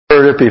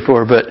heard it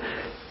before, but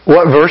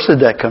what verse did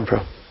that come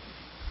from?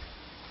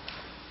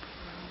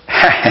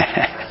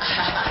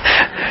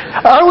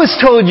 I was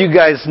told you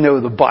guys know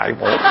the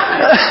Bible.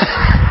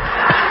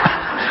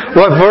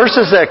 What verse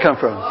does that come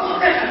from?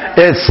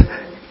 It's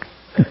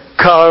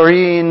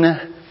Karin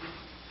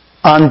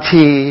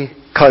anti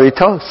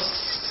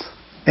karitos.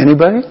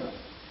 Anybody?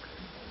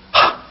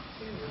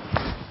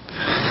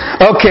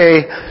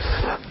 Okay,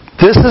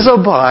 this is a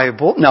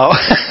Bible. No,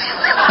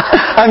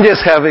 I'm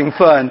just having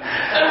fun.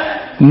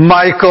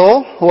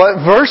 Michael,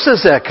 what verse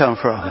does that come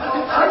from?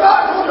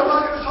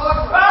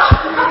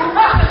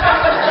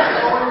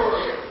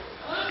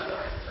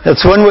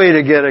 That's one way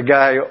to get a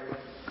guy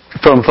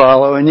from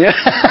following you.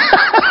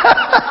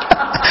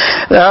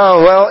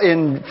 Oh, well,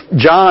 in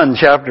John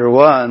chapter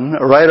 1,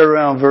 right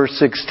around verse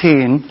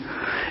 16,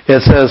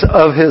 it says,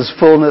 of His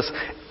fullness.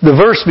 The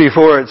verse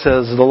before it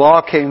says, the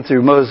law came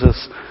through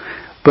Moses,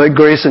 but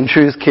grace and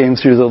truth came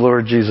through the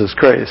Lord Jesus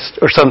Christ,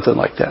 or something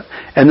like that.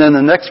 And then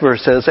the next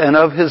verse says, and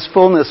of His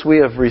fullness we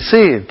have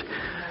received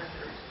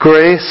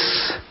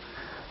grace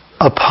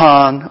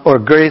upon, or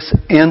grace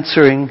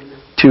answering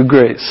to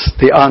grace.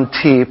 The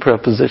anti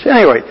preposition.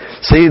 Anyway,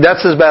 see,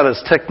 that's about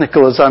as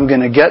technical as I'm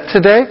going to get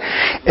today.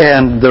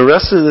 And the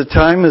rest of the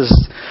time is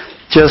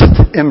just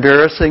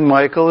embarrassing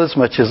Michael as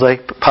much as I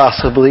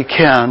possibly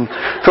can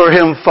for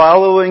him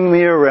following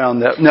me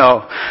around that.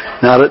 No,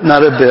 not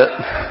a bit.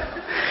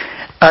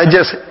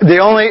 The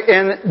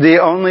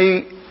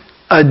only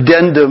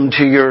addendum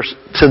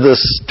to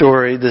this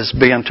story, this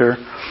banter,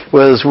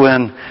 was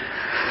when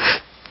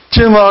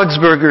Jim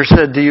Augsburger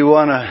said, do you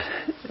want to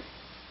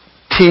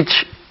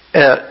teach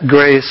at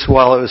Grace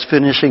while I was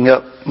finishing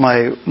up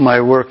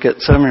my work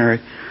at seminary?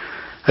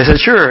 I said,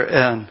 sure.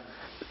 And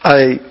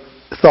I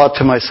thought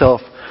to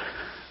myself,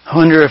 I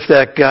wonder if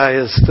that guy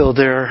is still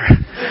there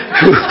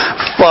who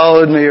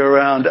followed me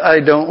around. I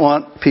don't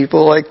want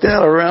people like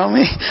that around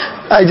me.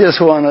 I just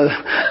want to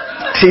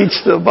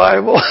teach the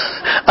Bible.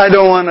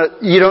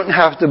 You don't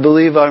have to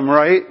believe I'm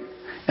right,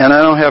 and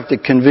I don't have to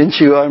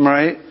convince you I'm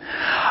right.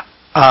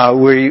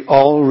 We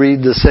all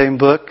read the same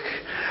book.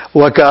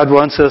 What God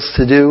wants us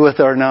to do with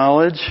our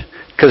knowledge.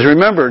 Because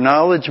remember,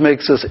 knowledge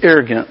makes us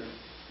arrogant,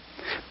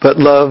 but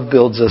love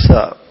builds us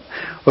up.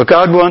 What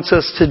God wants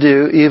us to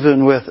do,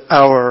 even with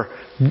our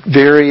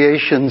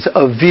variations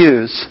of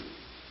views,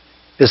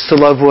 is to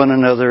love one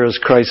another as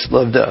Christ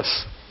loved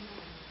us.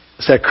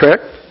 Is that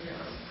correct?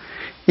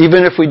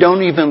 Even if we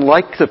don't even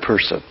like the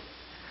person,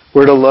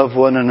 we're to love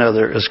one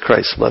another as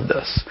Christ loved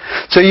us.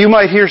 So you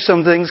might hear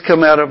some things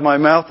come out of my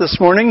mouth this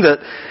morning that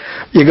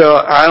you go,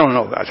 I don't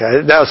know about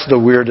that. That's the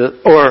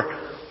weirdest. Or,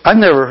 I've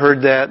never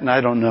heard that and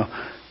I don't know.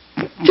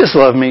 Just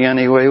love me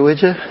anyway,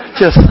 would you?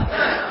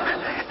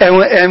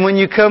 And when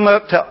you come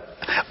up to,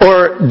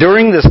 or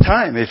during this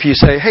time, if you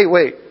say, hey,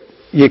 wait,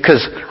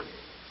 because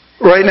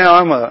right now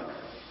I'm a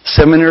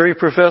seminary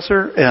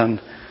professor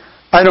and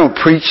I don't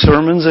preach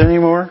sermons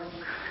anymore.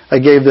 I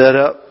gave that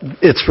up.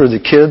 It's for the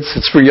kids.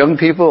 It's for young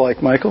people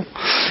like Michael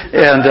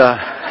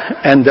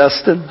and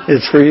Dustin.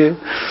 It's for you.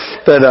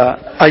 But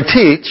I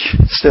teach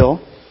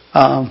still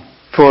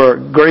for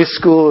Grace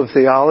School of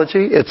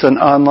Theology. It's an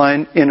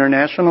online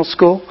international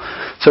school.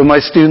 So my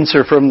students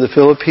are from the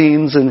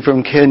Philippines and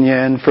from Kenya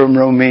and from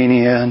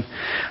Romania. And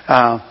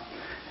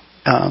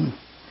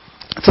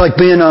it's like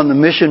being on the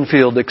mission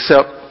field,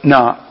 except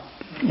not,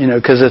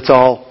 because it's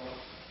all,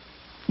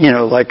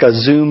 like a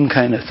Zoom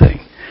kind of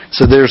thing.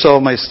 So there's all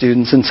my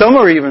students, and some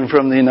are even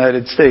from the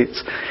United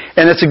States.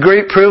 And it's a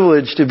great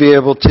privilege to be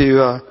able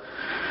to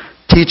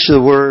teach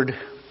the Word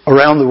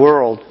around the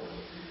world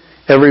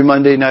every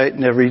Monday night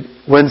and every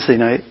Wednesday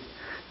night.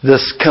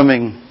 This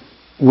coming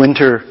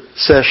winter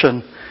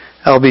session,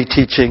 I'll be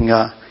teaching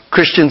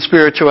Christian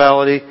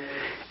spirituality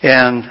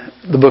and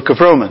the book of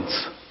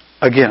Romans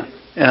again.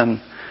 And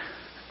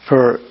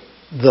for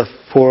the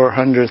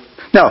 400th...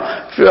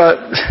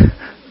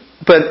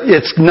 But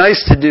it's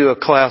nice to do a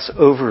class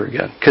over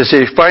again, because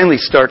you finally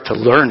start to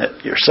learn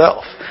it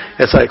yourself.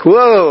 It's like,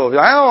 whoa,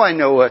 now I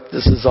know what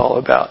this is all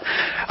about.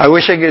 I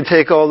wish I could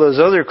take all those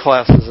other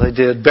classes I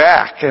did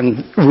back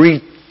and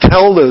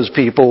retell those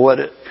people what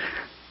it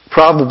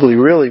probably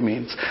really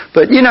means.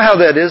 But you know how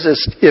that is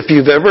if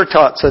you've ever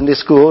taught Sunday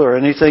school or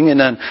anything, and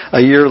then a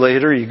year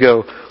later you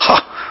go,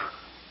 ha,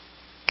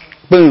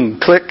 boom,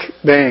 click,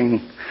 bang,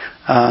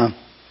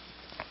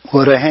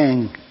 what a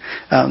hang.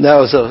 That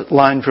was a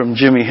line from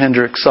Jimi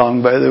Hendrix'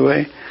 song, by the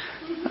way.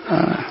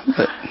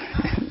 But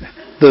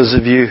those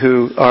of you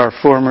who are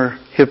former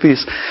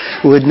hippies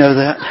would know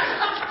that.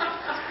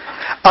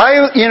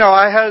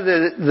 I had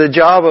the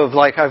job of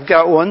I've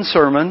got one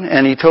sermon,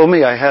 and he told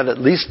me I had at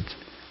least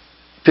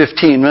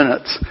 15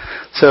 minutes.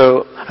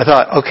 So I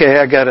thought, okay,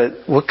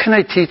 what can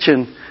I teach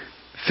in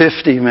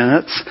 50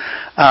 minutes?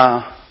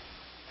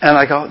 And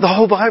I go, the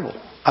whole Bible.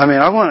 I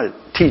want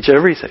to teach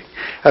everything.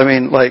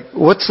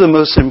 What's the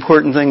most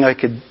important thing I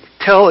could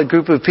tell a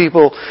group of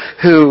people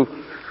who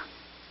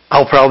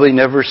I'll probably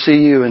never see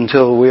you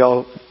until we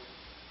all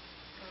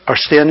are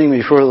standing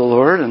before the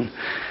Lord? And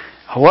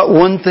what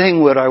one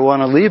thing would I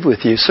want to leave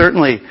with you?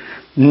 Certainly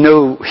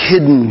no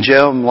hidden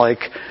gem like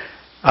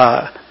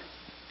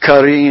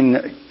Karin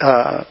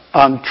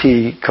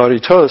Anti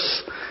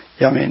Caritos.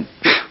 I mean,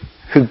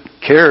 who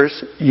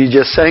cares? You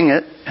just sang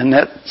it, and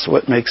that's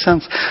what makes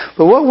sense.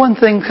 But what one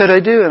thing could I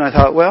do? And I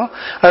thought, well,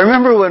 I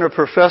remember when a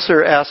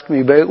professor asked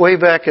me way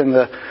back in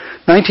the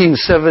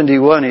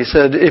 1971, he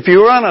said, if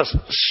you were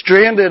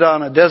stranded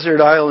on a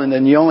desert island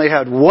and you only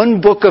had one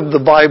book of the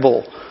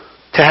Bible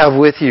to have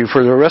with you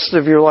for the rest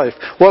of your life,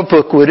 what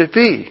book would it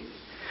be?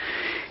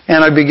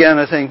 And I began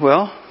to think,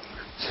 well,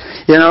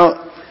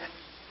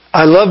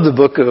 I love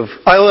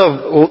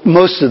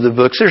most of the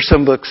books. There's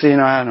some books,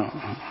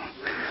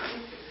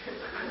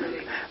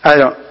 I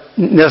don't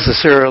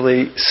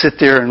necessarily sit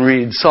there and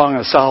read Song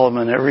of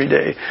Solomon every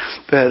day,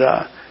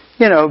 but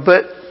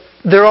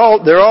they're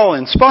all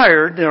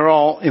inspired. They're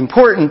all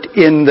important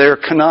in their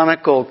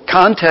canonical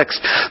context.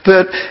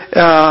 But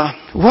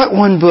what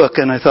one book?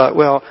 And I thought,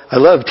 well, I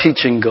love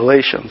teaching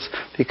Galatians,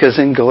 because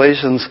in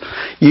Galatians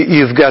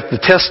you've got the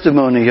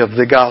testimony of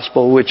the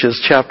gospel, which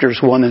is chapters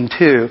 1 and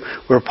 2,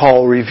 where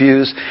Paul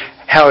reviews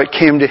how it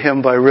came to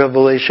him by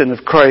revelation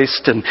of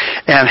Christ, and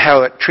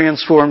how it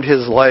transformed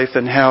his life,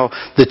 and how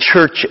the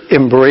church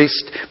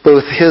embraced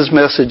both his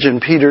message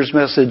and Peter's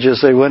message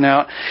as they went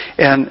out,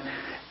 and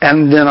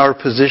then our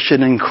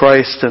position in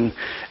Christ, and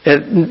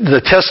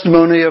the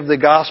testimony of the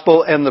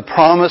gospel and the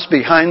promise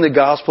behind the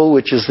gospel,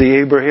 which is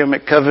the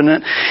Abrahamic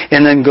covenant.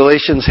 And then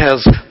Galatians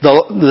has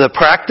the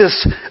practice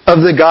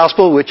of the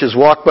gospel, which is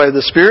walk by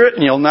the Spirit,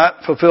 and you'll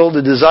not fulfill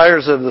the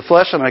desires of the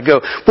flesh. And I go,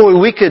 boy,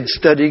 we could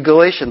study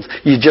Galatians.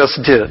 You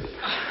just did.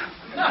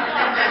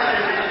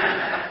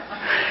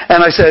 And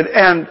I said,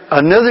 and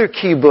another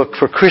key book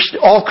for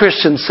all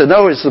Christians to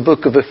know is the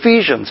book of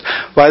Ephesians.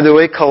 By the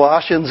way,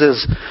 Colossians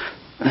is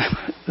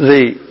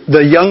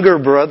the younger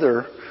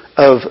brother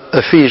of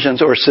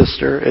Ephesians, or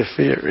sister, if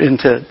you're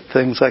into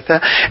things like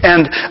that.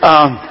 And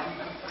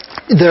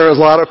there are a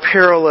lot of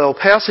parallel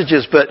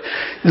passages, but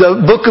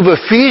the book of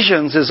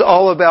Ephesians is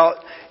all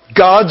about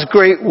God's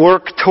great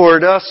work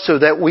toward us so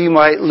that we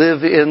might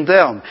live in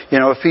them.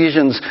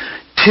 Ephesians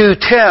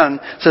 2:10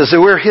 says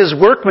that we're His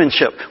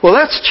workmanship. Well,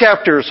 that's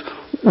chapters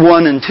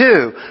 1 and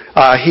 2.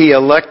 He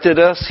elected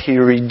us, He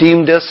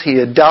redeemed us, He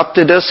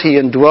adopted us, He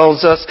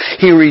indwells us,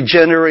 He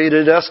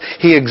regenerated us,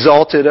 He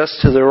exalted us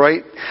to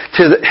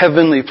the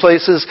heavenly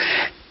places.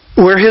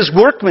 We're His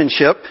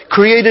workmanship,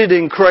 created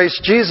in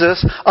Christ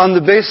Jesus on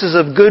the basis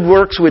of good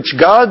works which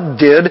God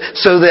did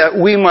so that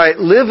we might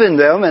live in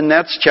them, and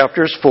that's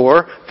chapters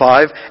 4,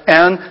 5,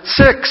 and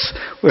 6.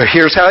 Well,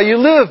 here's how you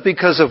live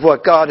because of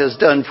what God has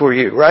done for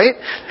you, right?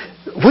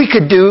 We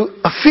could do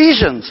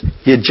Ephesians.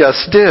 You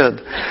just did.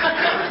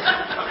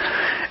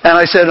 And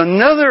I said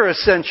another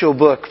essential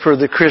book for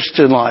the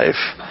Christian life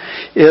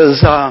is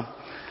the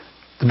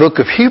book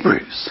of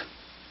Hebrews.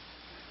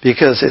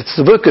 Because it's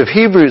the book of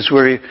Hebrews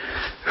where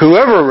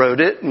whoever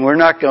wrote it, and we're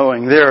not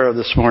going there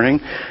this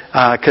morning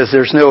because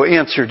there's no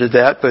answer to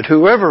that, but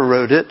whoever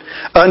wrote it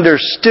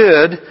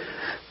understood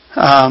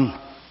a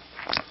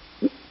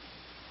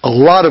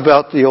lot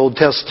about the Old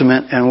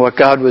Testament and what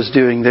God was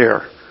doing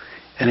there.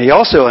 And he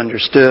also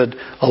understood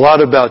a lot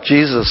about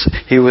Jesus.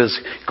 He was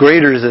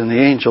greater than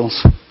the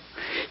angels.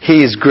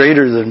 He's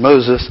greater than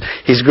Moses.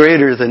 He's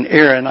greater than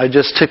Aaron. I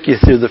just took you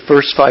through the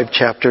first 5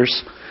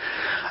 chapters.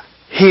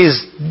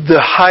 He's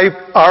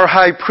our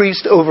high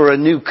priest over a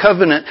new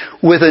covenant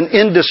with an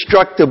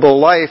indestructible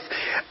life,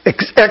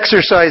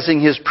 exercising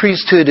his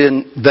priesthood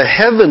in the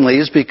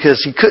heavenlies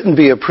because he couldn't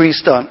be a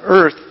priest on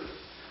earth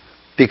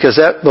because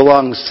that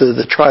belongs to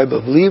the tribe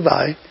of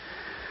Levi.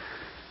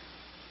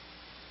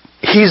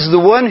 He's the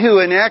one who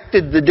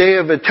enacted the Day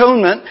of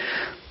Atonement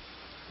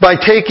by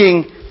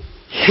taking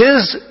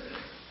His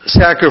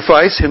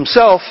sacrifice,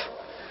 Himself,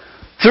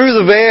 through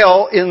the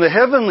veil in the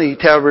heavenly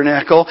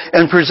tabernacle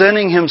and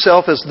presenting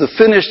Himself as the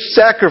finished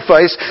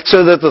sacrifice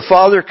so that the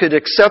Father could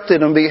accept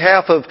it on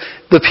behalf of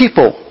the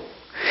people.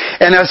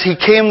 And as He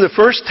came the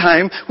first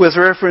time with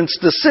reference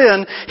to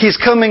sin, He's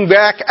coming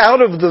back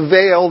out of the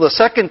veil the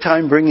second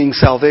time bringing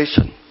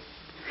salvation.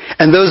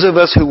 And those of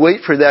us who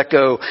wait for that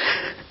go,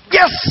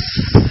 yes!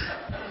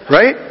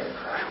 Right?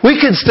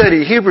 We could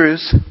study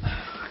Hebrews.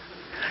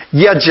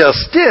 You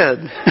just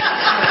did.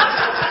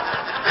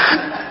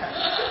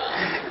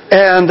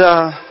 And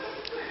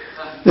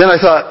then I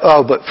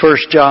thought, but 1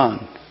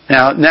 John.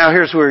 Now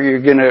here's where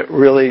you're going to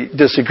really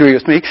disagree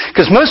with me.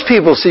 Because most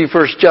people see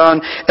 1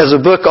 John as a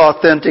book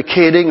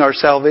authenticating our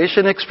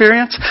salvation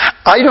experience.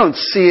 I don't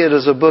see it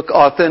as a book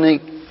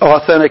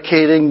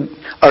authenticating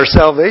our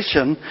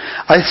salvation.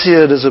 I see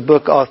it as a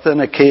book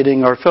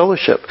authenticating our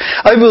fellowship.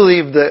 I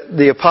believe that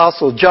the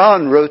Apostle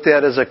John wrote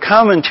that as a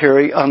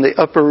commentary on the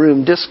Upper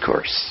Room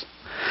Discourse.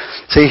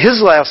 See,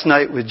 his last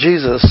night with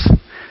Jesus,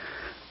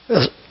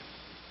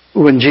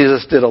 when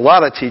Jesus did a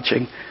lot of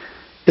teaching,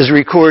 is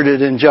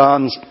recorded in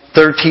John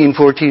 13,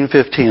 14,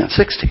 15, and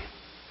 16.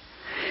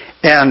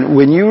 And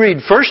when you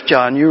read 1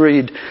 John, you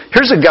read,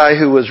 here's a guy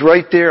who was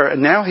right there,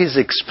 and now he's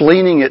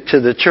explaining it to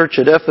the church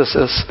at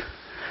Ephesus,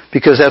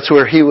 because that's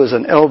where he was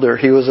an elder.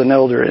 He was an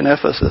elder in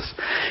Ephesus.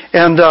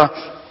 And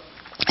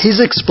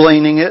he's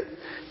explaining it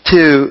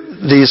to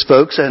these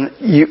folks, and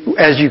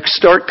as you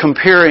start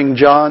comparing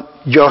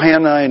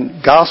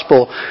Johannine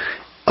Gospel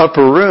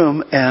upper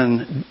room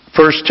and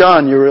 1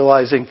 John, you're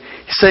realizing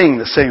he's saying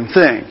the same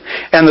thing.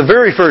 And the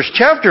very first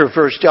chapter of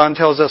 1 John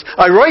tells us,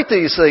 I write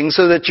these things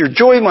so that your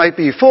joy might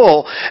be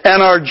full,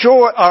 and our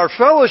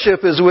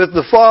fellowship is with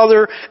the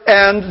Father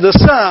and the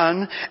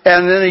Son.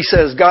 And then he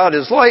says, God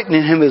is light, and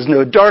in Him is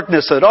no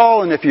darkness at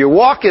all. And if you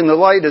walk in the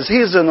light as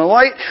He is in the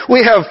light,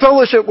 we have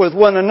fellowship with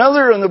one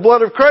another, and the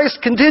blood of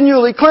Christ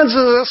continually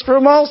cleanses us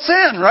from all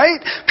sin,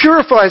 right?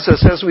 Purifies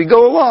us as we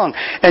go along.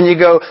 And you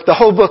go, the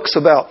whole book's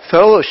about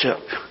fellowship.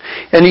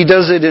 And he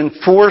does it in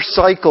 4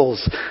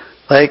 cycles.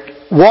 Like,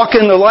 walk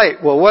in the light.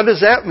 Well, what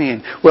does that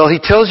mean? Well, he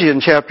tells you in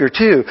chapter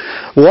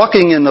 2,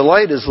 walking in the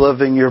light is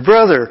loving your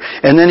brother.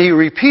 And then he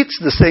repeats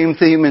the same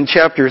theme in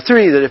chapter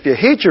 3, that if you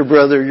hate your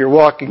brother, you're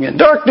walking in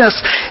darkness.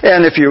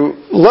 And if you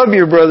love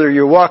your brother,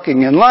 you're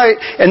walking in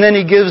light. And then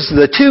he gives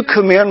the 2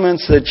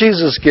 commandments that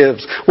Jesus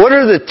gives. What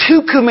are the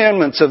 2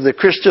 commandments of the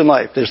Christian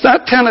life? There's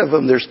not 10 of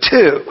them, there's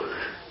 2.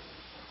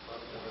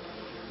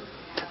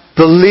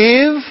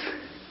 Believe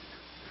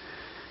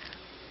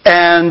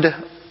and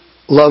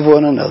love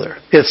one another.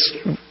 It's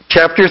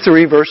chapter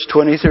 3, verse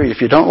 23.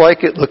 If you don't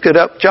like it, look it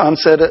up. John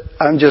said it.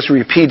 I'm just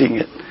repeating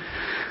it.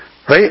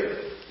 Right?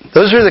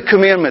 Those are the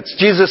commandments.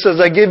 Jesus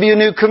says, I give you a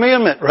new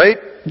commandment, right?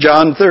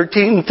 John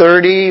 13,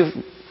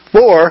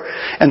 34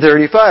 and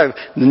 35.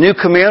 The new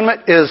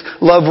commandment is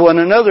love one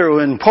another.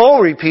 When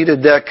Paul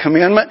repeated that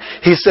commandment,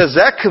 he says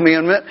that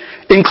commandment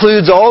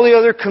includes all the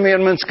other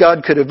commandments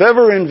God could have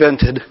ever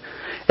invented.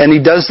 And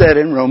he does that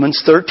in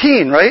Romans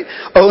 13, right?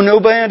 Owe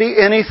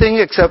nobody anything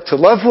except to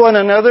love one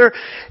another,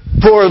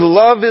 for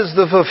love is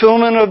the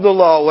fulfillment of the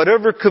law.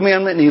 Whatever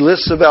commandment, and he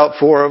lists about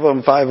 4 of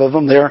them, 5 of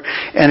them there,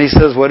 and he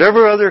says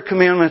whatever other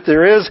commandment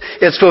there is,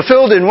 it's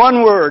fulfilled in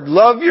one word: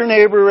 love your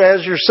neighbor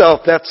as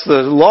yourself. That's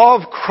the law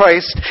of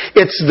Christ.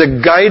 It's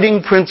the guiding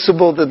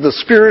principle that the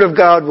Spirit of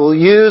God will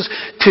use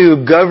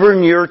to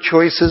govern your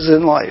choices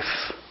in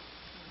life.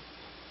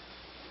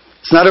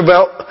 It's not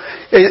about,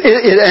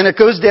 and it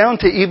goes down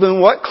to even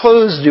what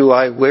clothes do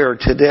I wear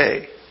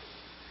today.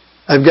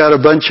 I've got a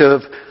bunch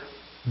of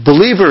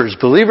believers.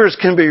 Believers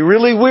can be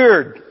really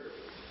weird.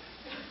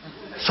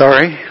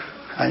 Sorry,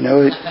 I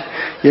know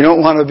you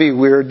don't want to be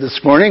weird this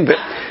morning, but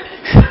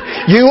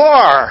you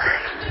are.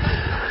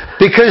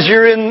 Because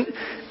you're in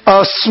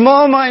a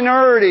small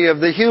minority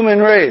of the human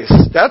race.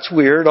 That's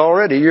weird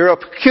already. You're a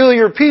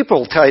peculiar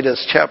people,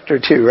 Titus chapter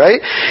 2, right?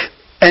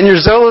 And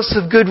you're zealous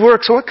of good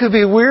works. What could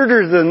be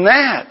weirder than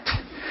that?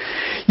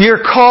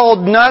 You're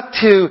called not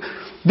to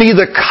be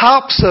the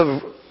cops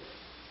of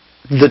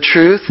the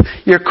truth.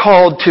 You're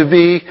called to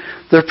be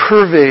the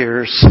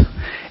purveyors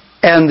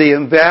and the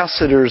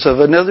ambassadors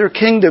of another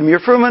kingdom. You're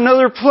from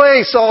another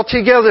place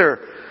altogether.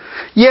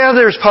 Yeah,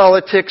 there's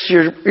politics.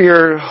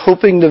 You're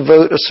hoping to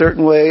vote a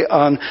certain way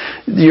on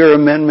your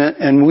amendment.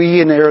 And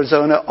we in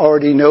Arizona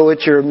already know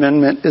what your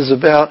amendment is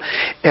about.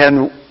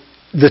 And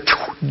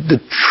the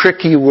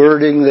tricky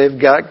wording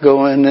they've got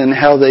going and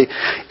how they...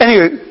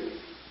 Anyway,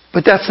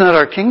 but that's not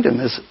our kingdom,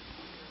 is it?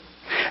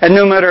 And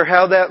no matter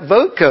how that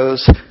vote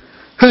goes,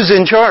 who's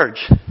in charge?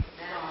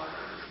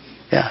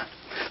 Yeah.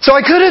 So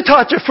I could have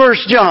taught you 1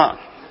 John.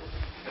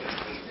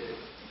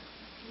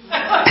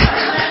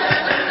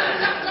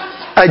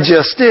 I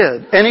just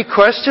did. Any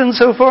questions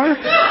so far?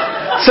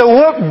 So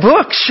what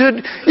book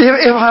should...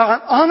 If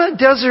I'm on a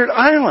desert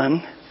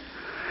island...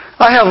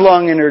 I have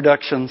long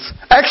introductions.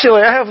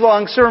 Actually, I have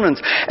long sermons.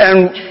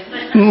 And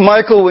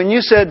Michael, when you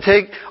said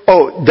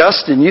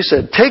Dustin, you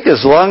said take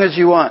as long as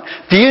you want.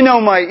 Do you know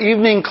my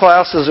evening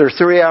classes are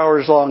 3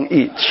 hours long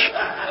each?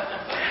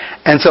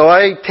 And so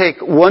I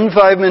take 1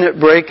 5-minute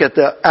break at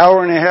the 1.5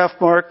 hour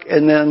mark,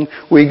 and then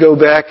we go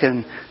back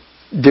and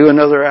do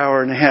another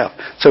 1.5 hours.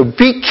 So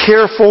be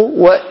careful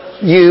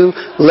what you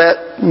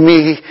let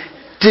me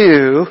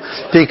do,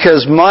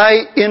 because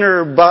my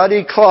inner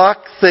body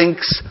clock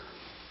thinks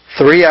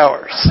 3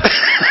 hours.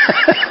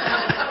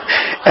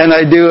 And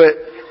I do it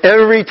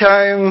every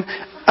time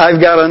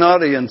I've got an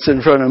audience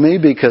in front of me,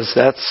 because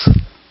that's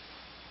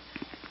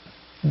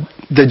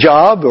the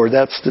job or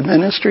that's the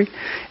ministry.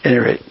 At any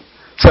rate.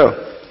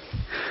 So,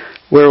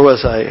 where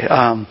was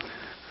I?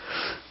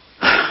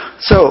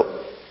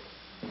 So,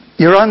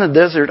 you're on a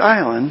desert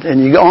island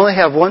and you only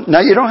have one.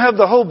 Now, you don't have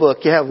the whole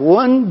book. You have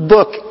one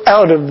book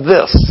out of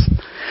this.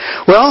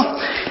 Well,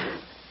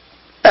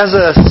 as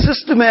a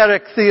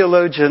systematic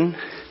theologian,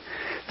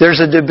 there's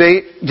a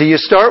debate. Do you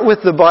start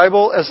with the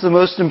Bible as the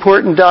most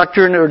important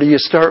doctrine, or do you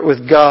start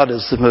with God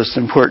as the most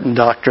important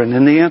doctrine?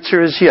 And the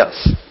answer is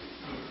yes.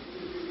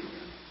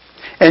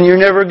 And you're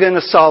never going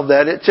to solve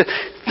that.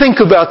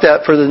 Think about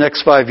that for the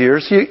next 5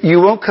 years.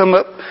 You won't come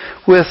up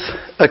with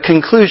a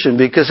conclusion,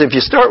 because if you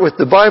start with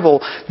the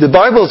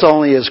Bible's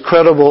only as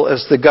credible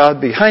as the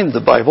God behind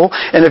the Bible.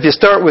 And if you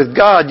start with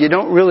God, you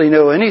don't really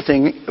know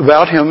anything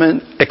about Him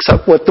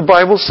except what the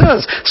Bible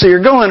says. So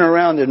you're going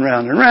around and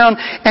round and round,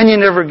 and you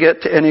never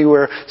get to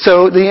anywhere.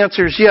 So the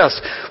answer is yes.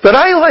 But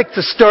I like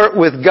to start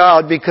with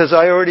God because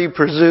I already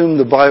presume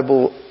the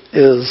Bible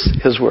is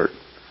His Word.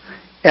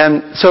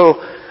 And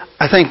so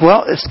I think,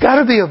 well, it's got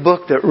to be a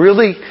book that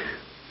really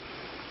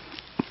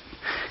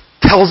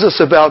tells us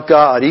about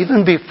God,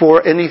 even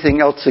before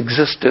anything else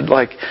existed,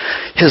 like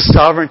His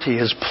sovereignty,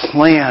 His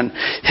plan,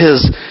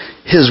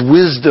 His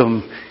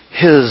wisdom,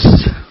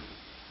 His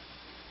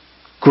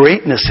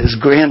greatness, His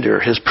grandeur,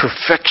 His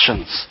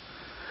perfections.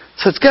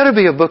 So it's got to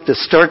be a book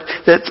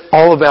that's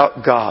all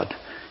about God,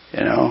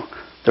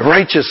 the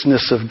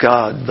righteousness of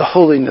God, the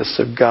holiness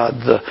of God,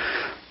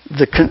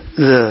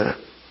 the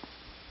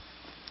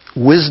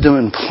wisdom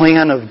and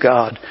plan of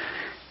God.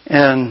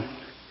 And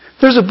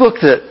there's a book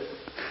that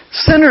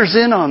centers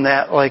in on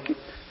that, like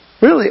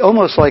really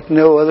almost like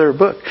no other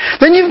book.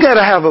 Then you've got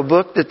to have a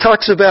book that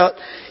talks about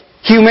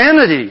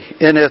humanity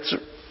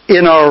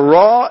in our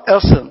raw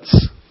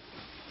essence.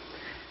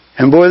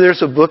 And boy,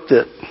 there's a book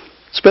that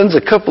spends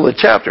a couple of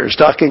chapters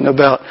talking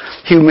about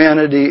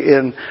humanity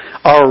in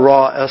our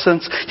raw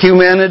essence.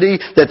 Humanity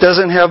that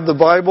doesn't have the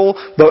Bible,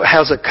 but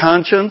has a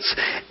conscience,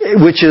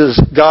 which is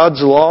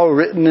God's law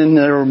written in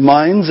their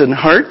minds and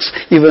hearts,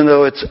 even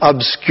though it's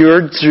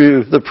obscured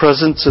through the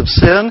presence of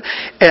sin,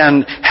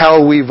 and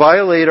how we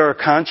violate our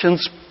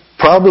conscience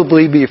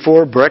probably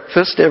before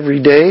breakfast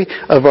every day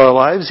of our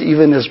lives,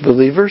 even as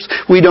believers.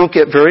 We don't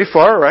get very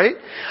far, right?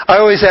 I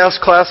always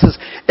ask classes,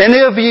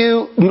 any of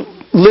you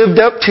lived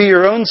up to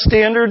your own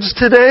standards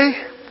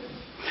today?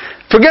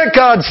 Forget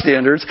God's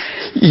standards.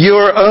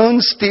 Your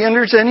own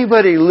standards.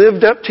 Anybody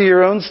lived up to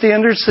your own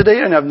standards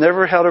today? And I've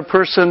never had a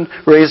person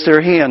raise their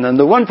hand. And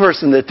the one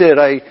person that did,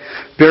 I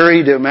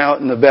buried him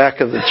out in the back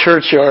of the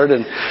churchyard.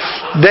 And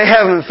they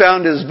haven't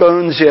found his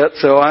bones yet,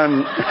 so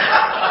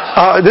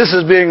this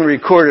is being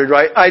recorded,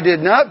 right? I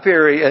did not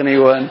bury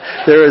anyone.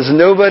 There is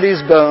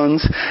nobody's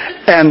bones.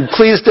 And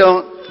please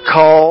don't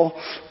call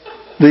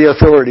the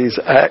authorities.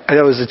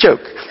 That was a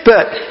joke.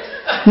 But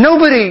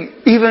nobody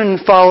even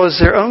follows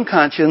their own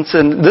conscience,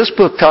 and this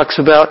book talks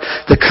about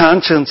the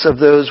conscience of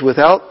those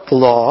without the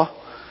law.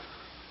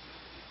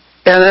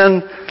 And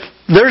then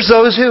there's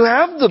those who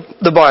have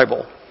the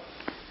Bible.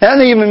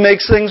 And it even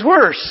makes things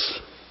worse.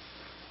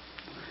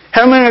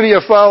 How many of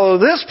you follow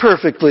this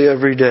perfectly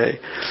every day?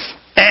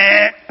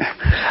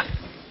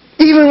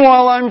 Even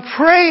while I'm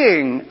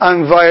praying,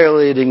 I'm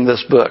violating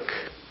this book.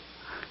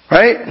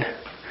 Right?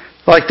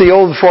 Like the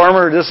old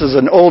farmer, this is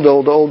an old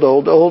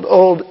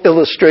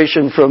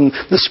illustration from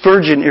the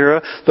Spurgeon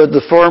era, but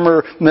the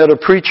farmer met a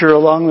preacher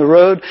along the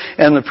road,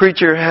 and the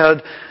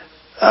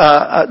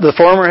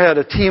farmer had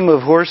a team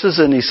of horses,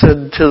 and he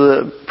said to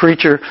the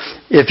preacher,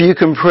 if you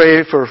can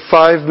pray for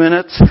 5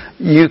 minutes,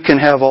 you can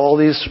have all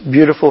these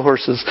beautiful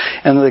horses.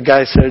 And the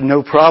guy said,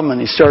 no problem, and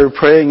he started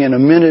praying, and a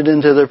minute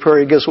into their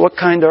prayer, he goes, what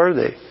kind are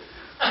they?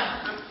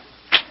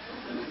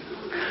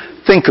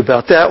 Think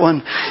about that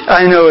one.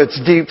 I know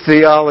it's deep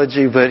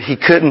theology, but he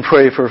couldn't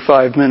pray for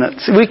 5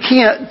 minutes. We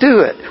can't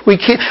do it. We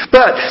can't.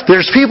 But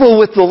there's people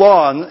with the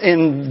law.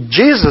 In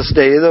Jesus'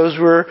 day, those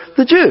were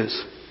the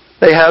Jews.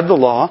 They had the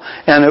law,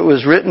 and it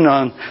was written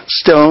on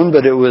stone,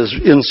 but it was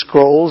in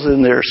scrolls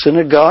in their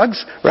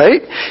synagogues,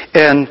 right?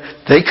 And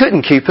they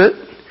couldn't keep it.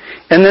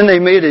 And then they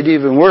made it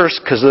even worse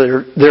because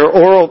their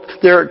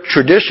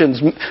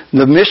traditions,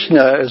 the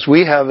Mishnah as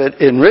we have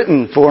it in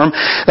written form,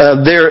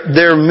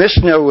 their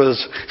Mishnah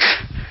was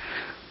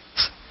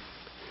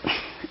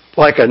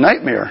like a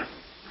nightmare.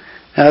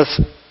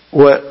 That's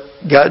what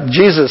got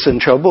Jesus in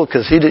trouble,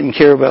 because He didn't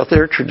care about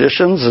their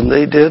traditions and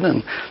they did,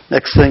 and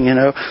next thing you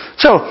know.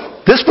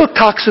 So this book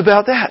talks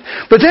about that.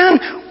 But then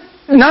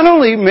not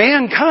only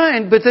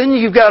mankind, but then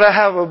you've got to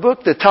have a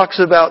book that talks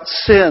about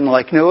sin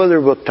like no other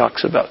book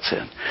talks about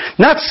sin.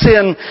 Not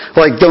sin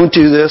like don't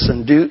do this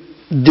and do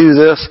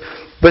this,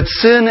 but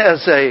sin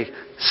as a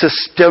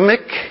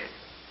systemic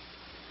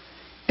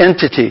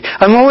entity.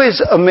 I'm always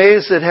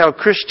amazed at how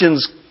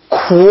Christians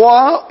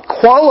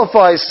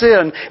qualify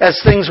sin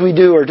as things we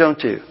do or don't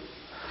do.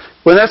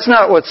 Well, that's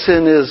not what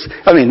sin is.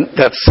 I mean,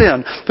 that's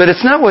sin, but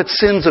it's not what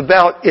sin's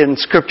about in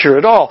Scripture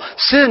at all.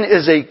 Sin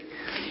is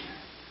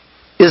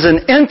an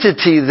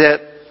entity that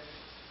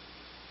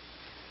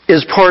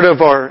is part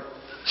of our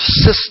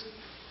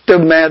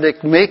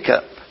systematic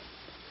makeup.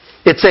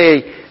 It's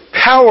a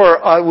power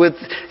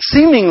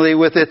seemingly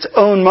with its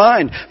own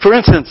mind. For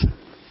instance,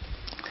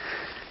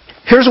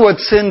 here's what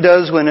sin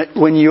does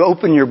when you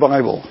open your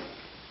Bible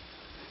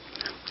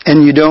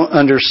and you don't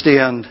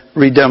understand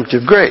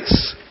redemptive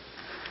grace.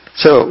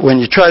 So when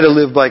you try to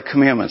live by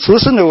commandments,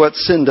 listen to what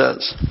sin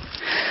does.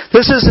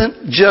 This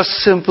isn't just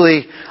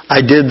simply, I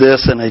did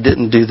this and I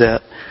didn't do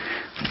that.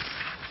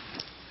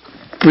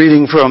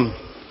 Reading from,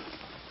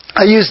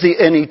 I use the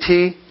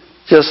NET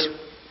just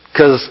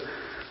because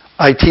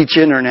I teach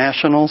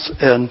internationals,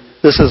 and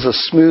this is a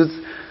smooth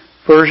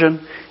version.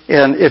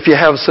 And if you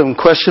have some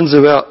questions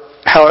about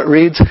how it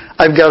reads,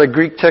 I've got a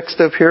Greek text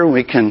up here, and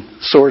we can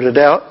sort it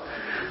out.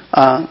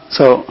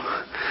 So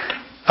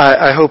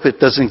I hope it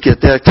doesn't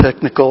get that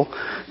technical.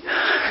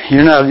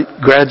 You're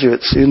not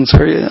graduate students,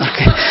 are you?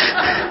 Okay.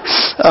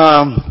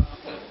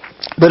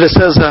 But it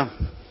says,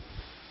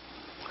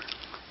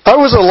 I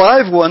was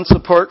alive once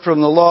apart from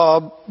the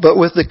law, but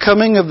with the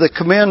coming of the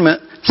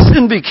commandment,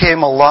 sin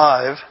became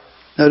alive.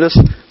 Notice,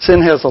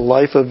 sin has a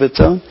life of its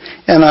own.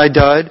 And I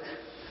died.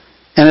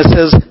 And it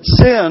says,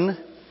 sin,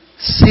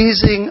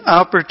 seizing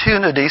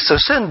opportunity. So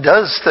sin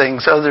does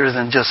things other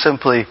than just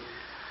simply,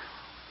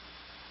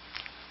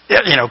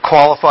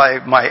 qualify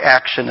my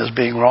action as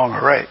being wrong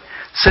or right.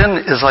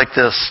 Sin is like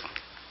this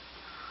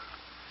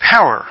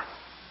power.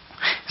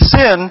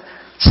 Sin,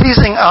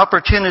 seizing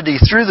opportunity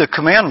through the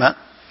commandment,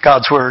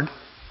 God's Word,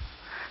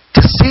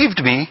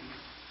 deceived me,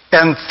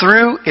 and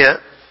through it,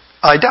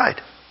 I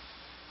died.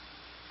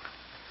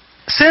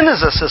 Sin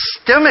is a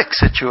systemic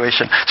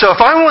situation. So if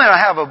I want to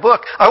have a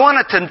book, I want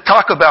it to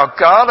talk about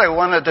God, I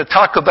want it to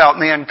talk about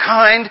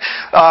mankind,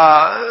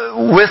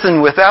 with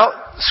and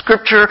without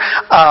Scripture.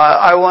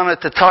 I want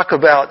it to talk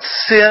about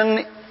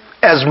sin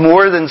as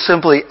more than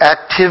simply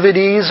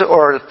activities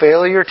or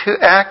failure to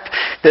act,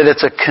 that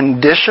it's a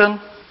condition.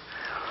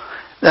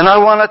 Then I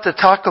want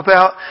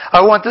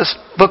this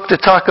book to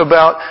talk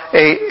about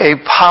a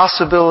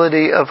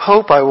possibility of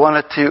hope. I want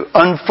it to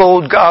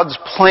unfold God's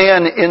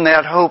plan in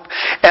that hope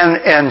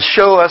and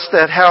show us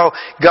that how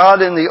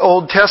God in the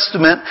Old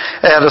Testament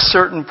at a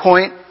certain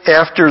point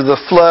after the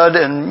flood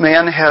and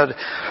man had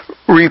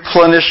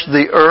replenished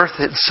the earth,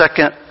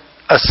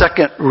 a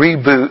second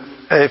reboot,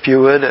 if you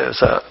would,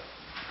 as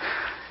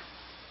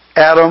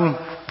Adam,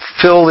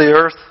 fill the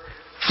earth,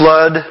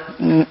 flood,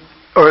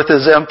 earth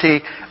is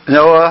empty,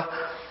 Noah,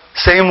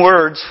 same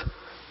words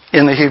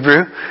in the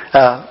Hebrew,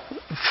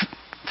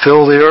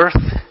 fill the earth.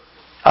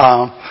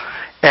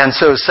 And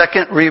so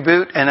second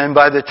reboot, and then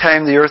by the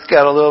time the earth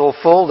got a little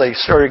full, they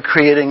started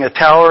creating a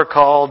tower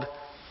called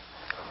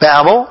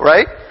Babel,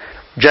 right?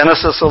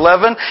 Genesis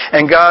 11.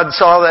 And God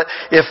saw that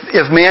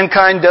if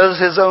mankind does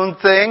his own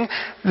thing,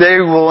 they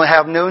will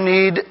have no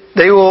need,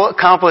 they will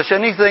accomplish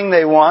anything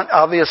they want,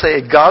 obviously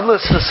a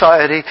godless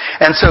society.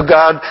 And so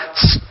God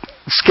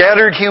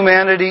scattered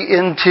humanity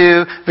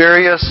into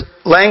various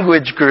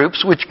language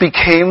groups, which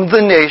became the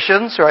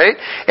nations, right?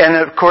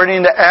 And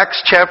according to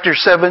Acts chapter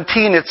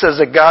 17, it says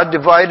that God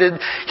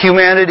divided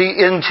humanity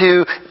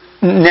into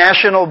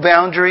national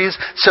boundaries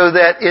so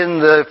that in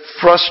the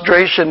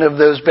frustration of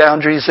those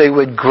boundaries they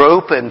would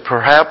grope and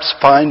perhaps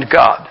find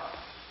God.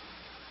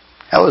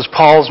 That was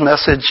Paul's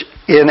message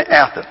in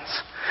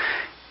Athens.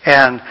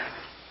 And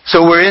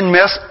so we're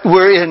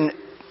in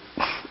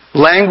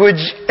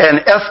language and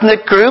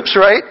ethnic groups,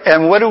 right?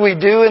 And what do we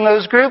do in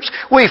those groups?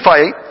 We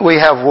fight, we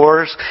have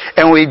wars,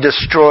 and we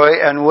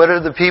destroy. And what do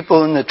the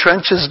people in the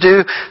trenches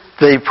do?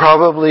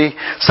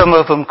 Some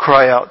of them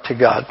cry out to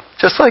God,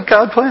 just like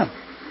God planned.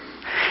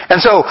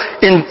 And so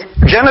in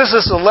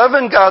Genesis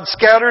 11, God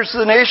scatters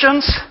the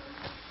nations.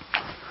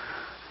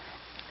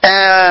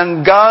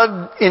 And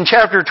God, in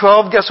chapter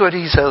 12, guess what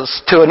He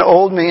says to an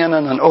old man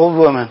and an old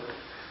woman?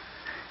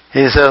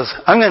 He says,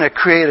 I'm going to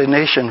create a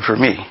nation for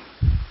me.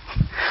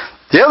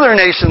 The other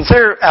nations,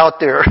 they're out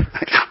there.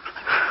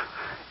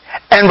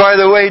 And by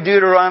the way,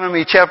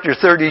 Deuteronomy chapter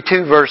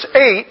 32 verse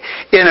 8,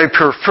 in a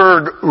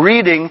preferred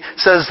reading,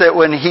 says that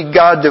when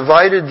God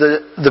divided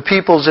the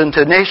peoples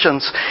into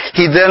nations,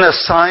 He then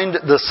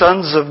assigned the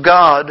sons of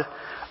God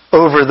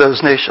over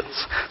those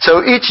nations.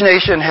 So each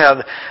nation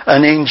had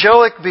an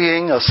angelic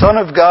being, a son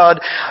of God,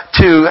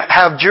 to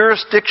have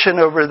jurisdiction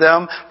over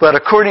them. But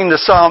according to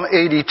Psalm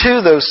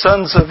 82, those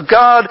sons of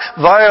God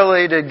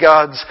violated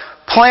God's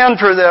plan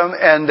for them,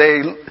 and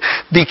they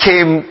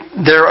became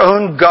their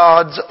own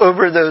gods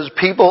over those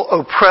people,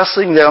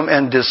 oppressing them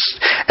and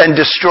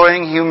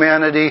destroying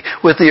humanity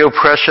with the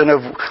oppression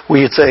of,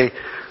 we'd say,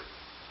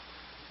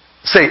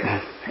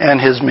 Satan and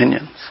his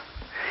minions.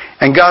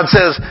 And God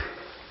says,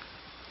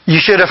 you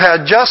should have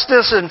had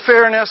justice and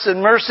fairness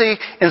and mercy.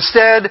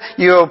 Instead,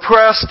 you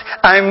oppressed.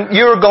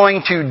 You're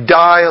going to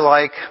die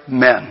like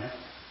men.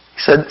 He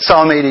said,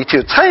 Psalm 82,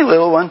 a tiny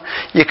little one.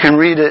 You can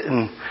read it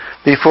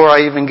before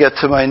I even get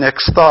to my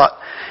next thought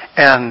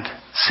and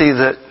see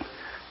that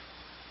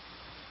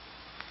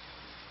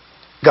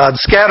God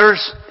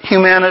scatters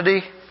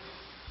humanity.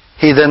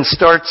 He then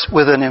starts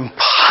with an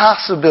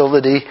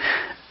impossibility.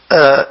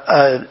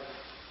 An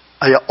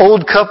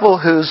old couple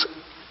who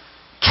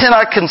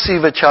cannot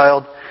conceive a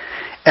child.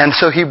 And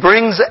so He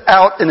brings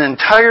out an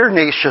entire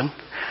nation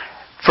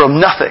from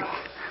nothing.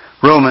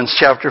 Romans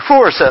chapter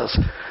 4 says,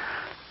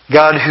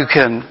 God who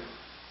can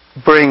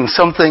bring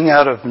something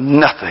out of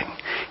nothing.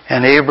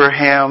 And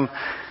Abraham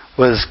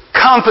was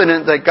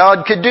confident that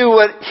God could do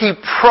what He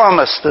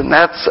promised. And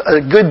that's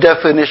a good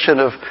definition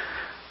of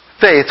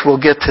faith. We'll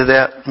get to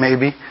that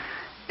maybe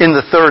in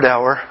the third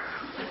hour.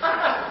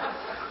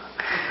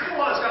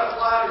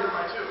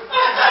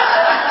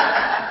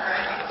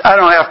 I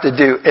don't have to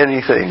do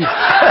anything.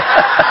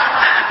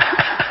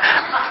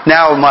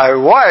 Now my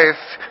wife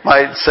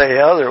might say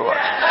otherwise.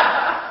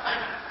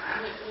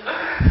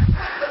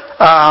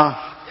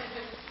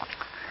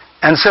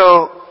 And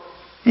so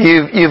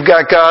you've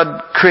got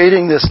God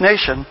creating this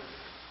nation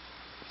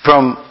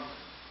from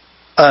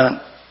an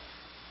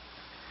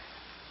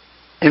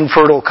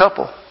infertile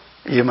couple,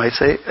 you might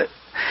say.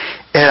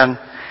 And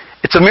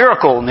it's a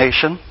miracle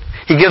nation.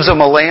 He gives them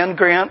a land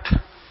grant.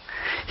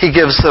 He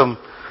gives them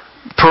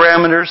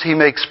parameters. He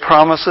makes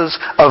promises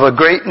of a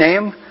great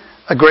name,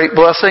 a great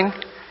blessing,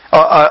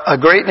 a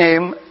great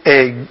name,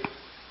 a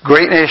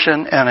great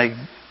nation, and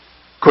a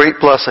great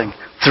blessing.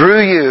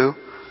 Through you,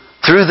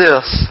 through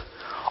this,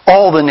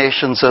 all the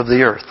nations of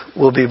the earth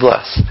will be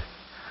blessed.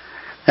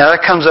 Now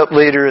that comes up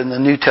later in the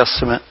New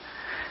Testament,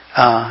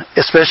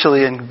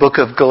 especially in the book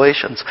of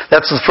Galatians.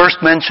 That's the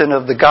first mention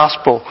of the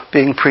gospel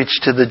being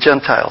preached to the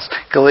Gentiles.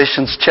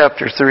 Galatians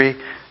chapter 3,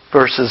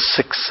 verses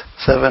 6,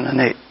 7,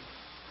 and 8.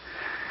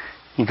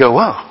 You go,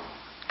 whoa,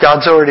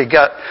 God's already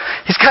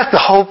He's got the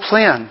whole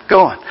plan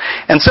going.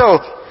 And so,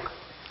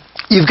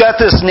 you've got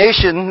this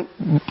nation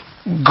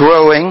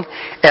growing,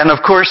 and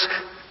of course,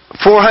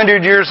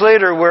 400 years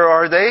later, where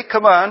are they?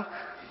 Come on.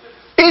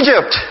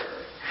 Egypt.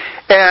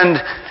 And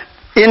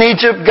in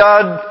Egypt,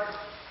 God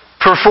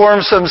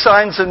performs some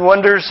signs and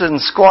wonders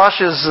and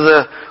squashes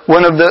a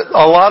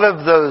lot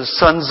of those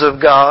sons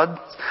of God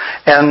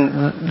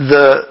and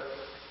the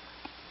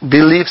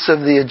beliefs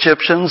of the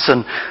Egyptians,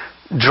 and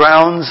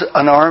drowns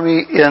an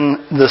army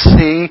in the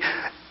sea.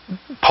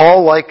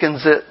 Paul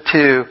likens it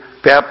to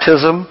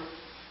baptism.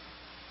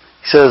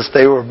 He says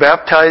they were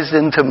baptized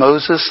into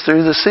Moses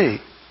through the sea.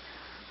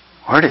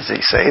 Where does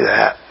he say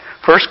that?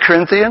 1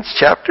 Corinthians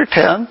chapter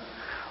 10,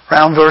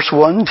 around verse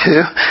 1,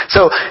 2.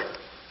 So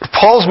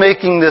Paul's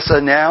making this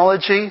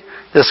analogy,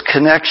 this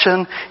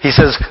connection. He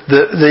says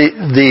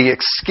the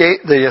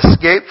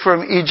escape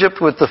from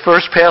Egypt with the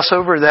first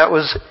Passover, that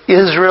was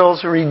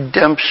Israel's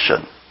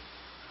redemption.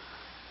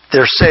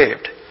 They're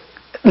saved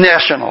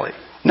nationally.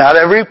 Not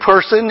every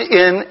person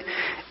in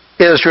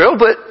Israel,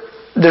 but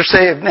they're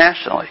saved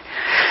nationally.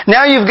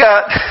 Now you've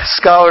got,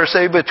 scholars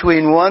say,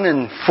 between 1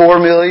 and 4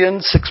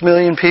 million, 6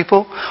 million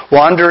people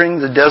wandering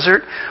the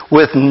desert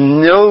with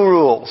no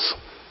rules.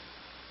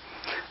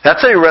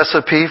 That's a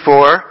recipe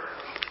for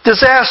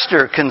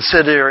disaster,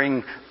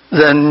 considering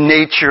the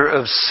nature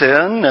of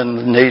sin and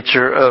the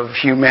nature of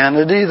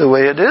humanity the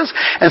way it is.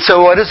 And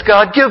so what does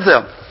God give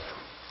them?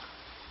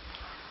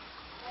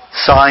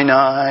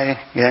 Sinai.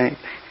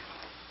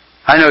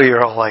 I know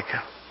you're all like,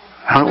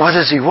 what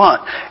does he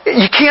want?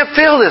 You can't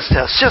fail this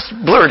test. Just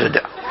blurt it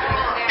out.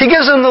 He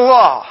gives them the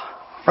law,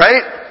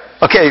 right?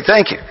 Okay,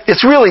 thank you.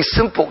 It's really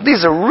simple.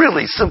 These are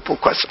really simple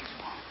questions,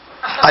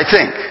 I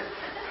think.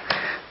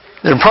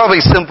 They're probably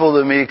simple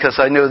to me because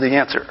I know the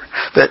answer.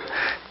 But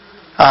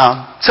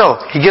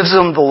so he gives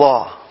them the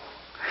law,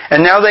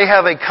 and now they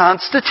have a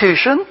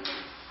constitution,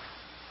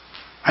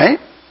 right?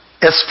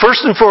 It's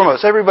first and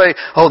foremost. Everybody,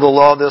 the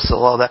law this, the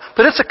law that,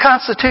 but it's a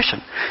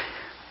constitution.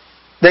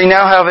 They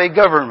now have a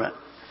government.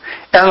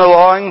 And the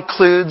law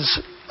includes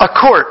a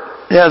court,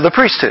 the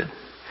priesthood.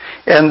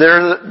 And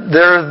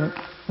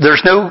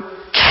there's no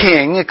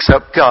king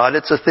except God.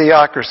 It's a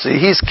theocracy.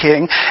 He's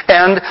king.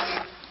 And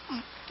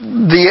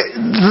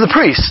the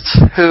priests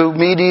who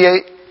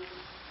mediate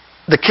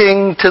the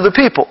king to the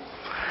people.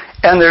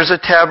 And there's a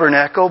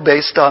tabernacle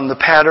based on the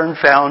pattern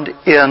found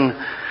in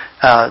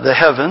the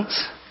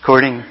heavens,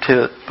 according to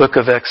the book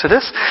of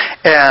Exodus.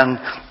 And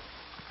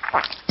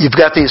you've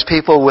got these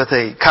people with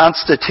a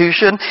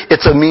constitution.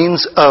 It's a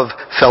means of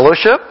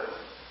fellowship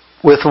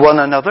with one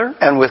another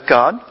and with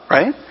God,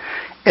 right?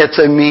 It's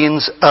a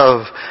means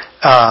of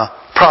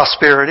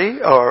prosperity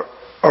or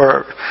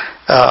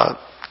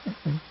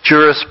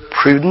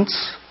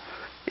jurisprudence.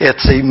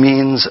 It's a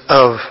means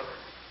of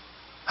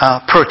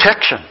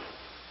protection.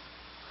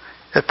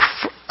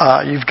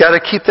 You've got to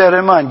keep that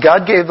in mind.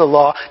 God gave the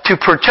law to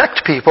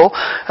protect people,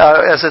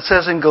 as it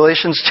says in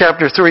Galatians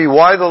chapter 3.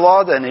 Why the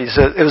law then? He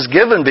said it was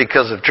given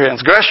because of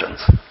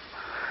transgressions.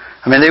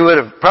 I mean, they would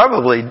have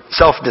probably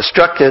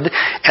self-destructed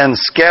and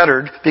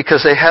scattered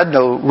because they had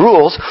no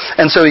rules.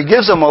 And so he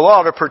gives them a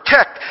law to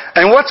protect.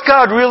 And what's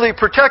God really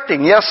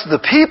protecting? Yes, the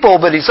people,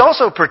 but he's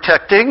also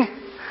protecting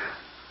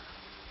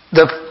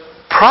the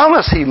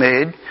promise he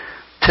made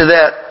to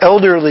that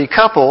elderly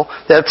couple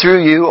that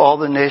through you all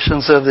the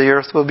nations of the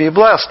earth will be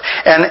blessed.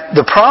 And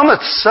the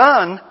promised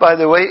son, by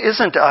the way,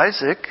 isn't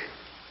Isaac.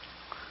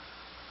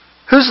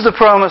 Who's the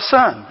promised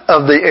son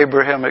of the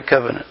Abrahamic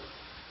covenant?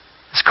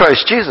 It's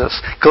Christ Jesus.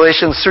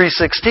 Galatians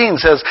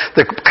 3:16 says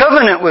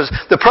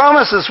the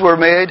promises were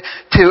made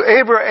to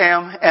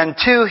Abraham and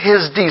to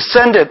his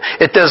descendant.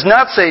 It does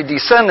not say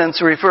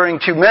descendants referring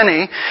to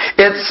many.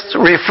 It's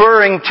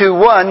referring to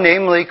one,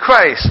 namely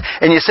Christ.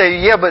 And you say,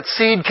 yeah, but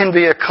seed can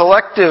be a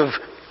collective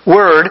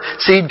word.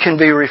 Seed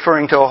can be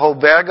referring to a whole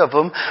bag of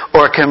them,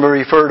 or it can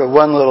refer to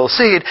one little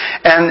seed.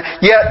 And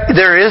yet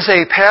there is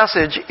a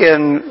passage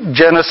in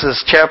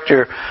Genesis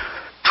chapter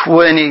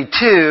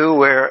 22,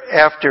 where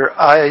after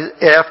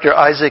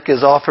Isaac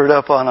is offered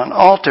up on an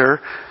altar,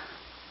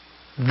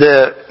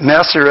 the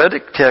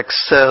Masoretic text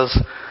says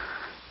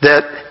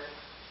that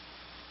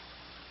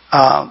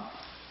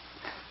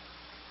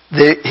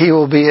he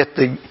will be at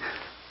the...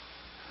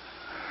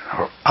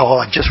 Oh,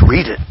 I just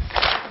read it.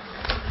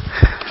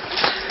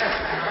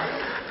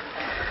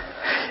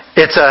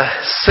 It's a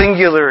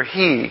singular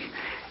he.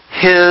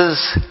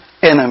 His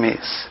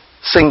enemies.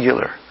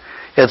 Singular.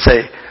 It's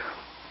a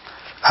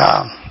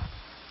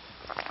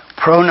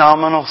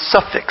pronominal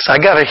suffix. I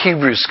got a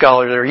Hebrew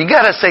scholar there. You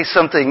got to say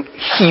something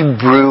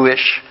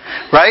Hebrewish,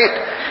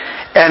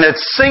 right? And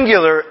it's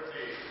singular.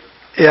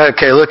 Yeah,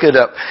 okay, look it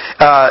up.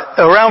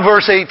 Around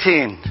verse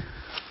 18.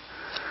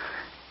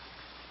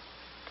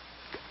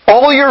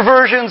 All your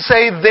versions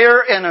say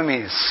their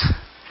enemies.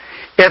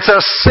 It's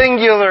a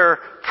singular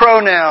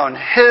pronoun,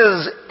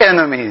 his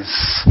enemies.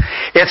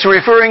 It's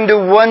referring to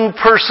one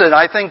person.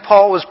 I think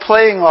Paul was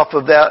playing off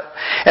of that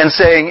and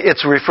saying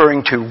it's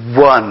referring to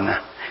one,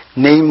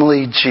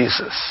 namely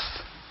Jesus.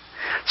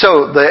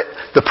 So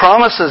the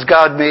promises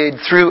God made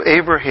through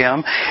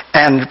Abraham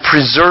and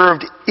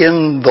preserved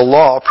in the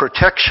law,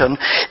 protection,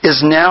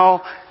 is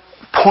now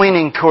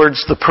pointing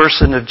towards the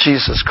person of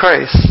Jesus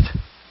Christ.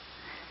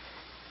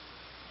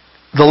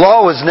 The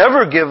law was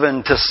never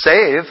given to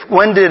save.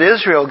 When did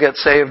Israel get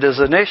saved as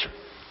a nation?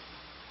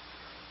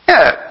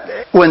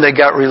 Yeah, when they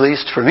got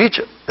released from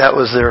Egypt. That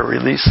was their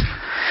release.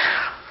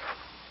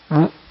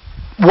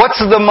 What's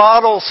the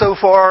model so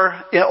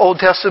far in Old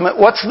Testament?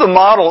 What's the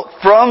model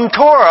from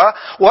Torah?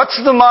 What's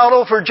the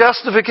model for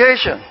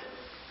justification?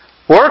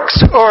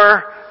 Works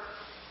or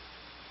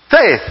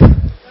faith?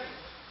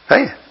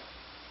 Faith.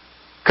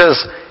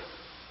 Because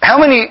how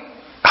many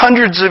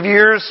hundreds of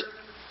years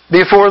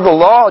before the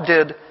law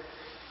did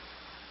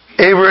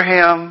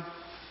Abraham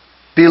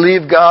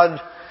believe God?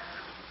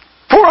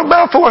 For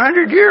about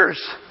 400 years.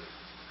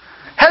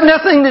 Had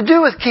nothing to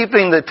do with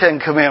keeping the Ten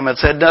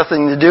Commandments. Had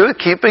nothing to do with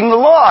keeping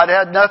the law. It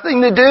had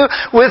nothing to do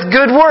with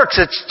good works.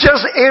 It's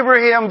just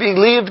Abraham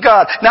believed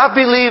God. Not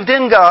believed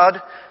in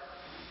God.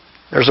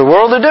 There's a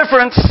world of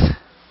difference.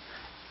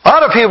 A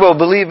lot of people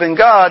believe in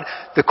God.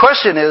 The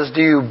question is,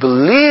 do you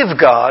believe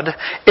God?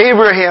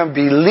 Abraham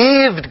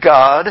believed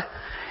God,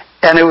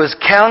 and it was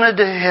counted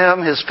to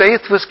him, his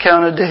faith was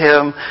counted to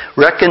him,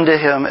 reckoned to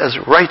him as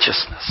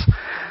righteousness.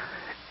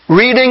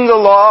 Reading the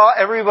law,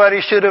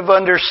 everybody should have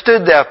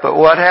understood that. But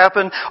what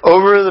happened?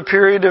 Over the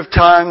period of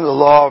time, the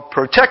law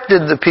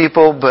protected the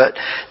people, but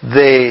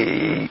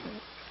the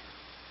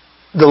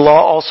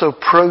law also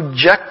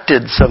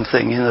projected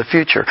something in the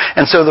future.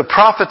 And so the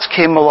prophets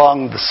came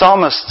along, the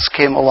psalmists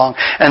came along,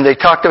 and they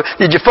talked about...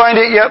 Did you find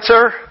it yet,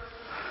 sir?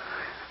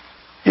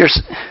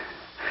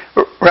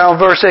 Around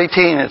verse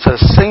 18, it's a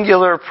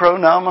singular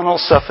pronominal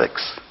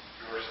suffix.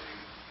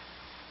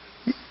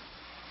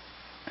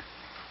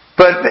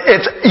 But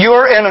it's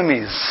your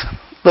enemies.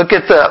 Look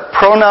at the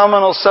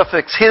pronominal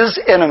suffix, his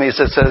enemies.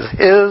 It says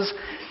his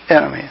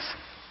enemies.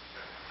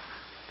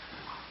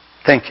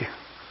 Thank you.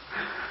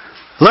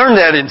 Learned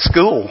that in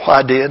school.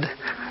 I did.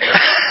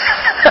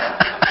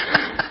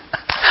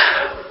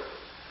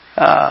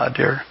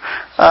 Dear.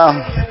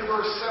 And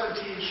verse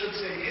 17 should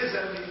say his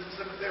enemies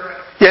instead of their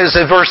enemies. Yeah, is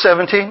it verse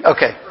 17?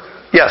 Okay.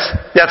 Yes,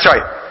 that's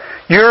right.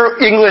 Your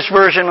English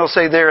version will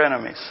say their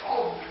enemies.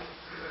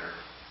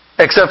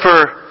 Except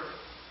for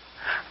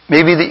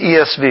maybe the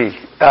ESV.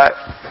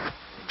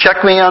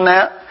 Check me on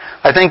that.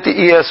 I think the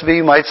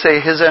ESV might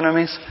say his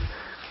enemies.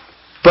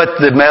 But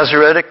the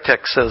Masoretic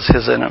text says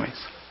his enemies.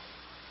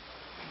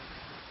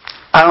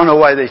 I don't know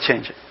why they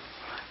change it.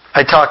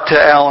 I talked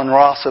to Alan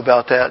Ross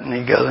about that, and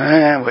he goes,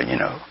 but you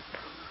know.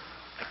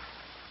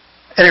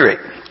 At any rate.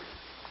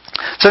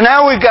 So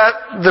now we've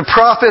got the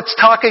prophets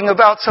talking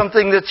about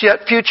something that's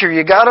yet future.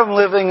 You got them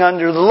living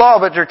under the law,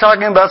 but they're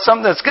talking about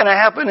something that's going to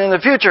happen in the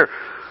future.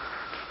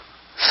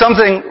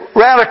 Something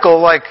radical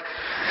like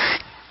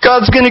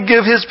God's going to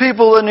give His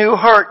people a new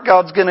heart.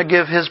 God's going to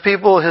give His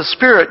people His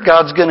Spirit.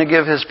 God's going to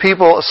give His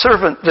people a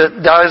servant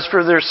that dies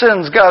for their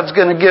sins. God's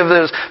going to give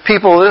His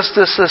people this,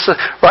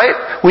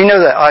 right? We know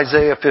that.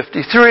 Isaiah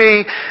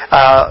 53,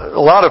 a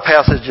lot of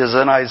passages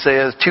in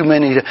Isaiah, too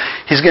many.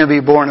 He's going to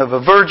be born of a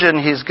virgin.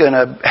 He's going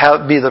to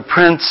be the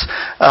Prince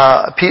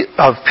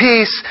of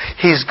Peace.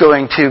 He's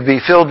going to be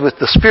filled with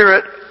the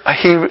Spirit.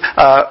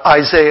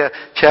 Isaiah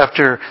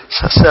chapter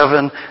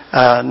 7,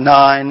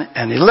 9,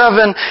 and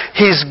 11.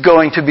 He's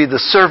going to be the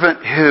servant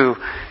who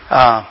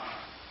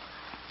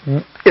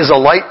is a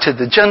light to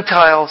the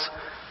Gentiles.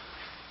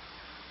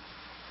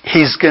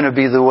 He's going to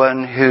be the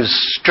one who's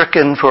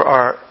stricken for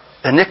our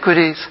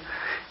iniquities.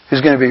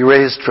 Who's going to be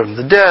raised from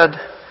the dead.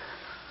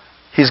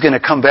 He's going to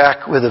come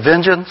back with a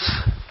vengeance.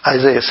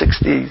 Isaiah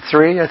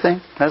 63, I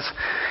think.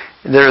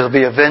 There will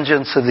be a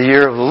vengeance of the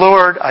year of the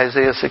Lord,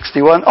 Isaiah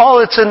 61.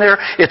 All it's in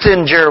there. It's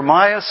in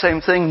Jeremiah,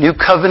 same thing. New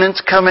covenant's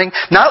coming.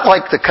 Not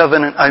like the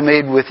covenant I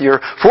made with your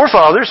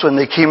forefathers when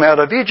they came out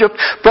of Egypt,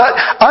 but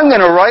I'm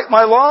going to write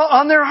my law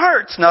on their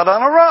hearts, not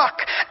on a rock.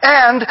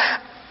 And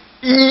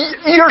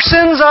your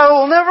sins I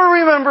will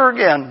never remember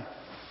again.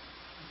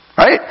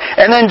 Right?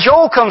 And then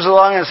Joel comes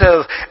along and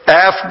says,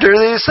 after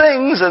these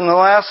things, in the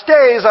last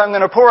days, I'm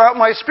going to pour out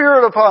my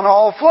Spirit upon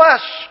all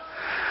flesh.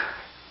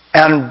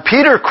 And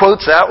Peter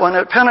quotes that one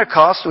at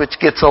Pentecost, which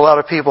gets a lot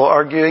of people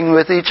arguing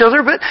with each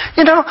other. But,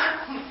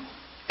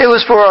 it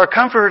was for our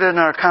comfort and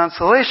our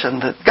consolation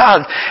that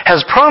God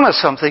has promised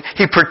something.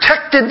 He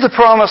protected the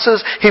promises.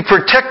 He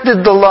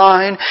protected the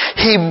line.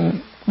 He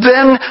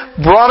then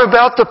brought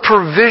about the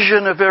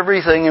provision of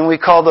everything, and we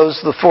call those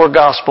the four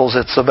Gospels.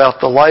 It's about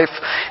the life,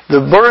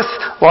 the birth,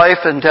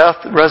 life, and death,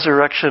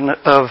 resurrection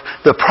of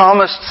the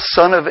promised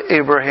Son of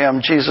Abraham,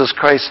 Jesus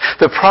Christ,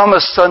 the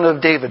promised Son of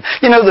David.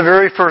 The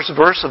very first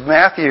verse of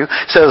Matthew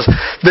says,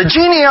 the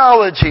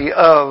genealogy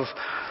of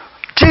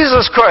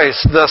Jesus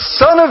Christ, the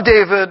Son of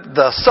David,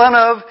 the Son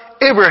of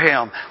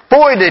Abraham.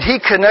 Boy, did he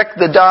connect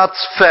the dots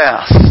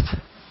fast.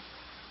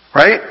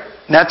 Right?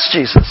 And that's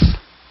Jesus.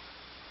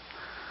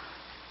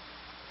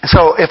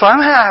 So if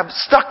I'm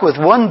stuck with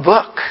one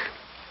book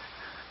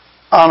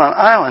on an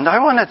island, I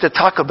wanted to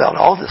talk about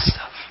all this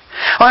stuff.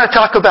 I want to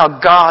talk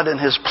about God and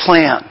His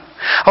plan.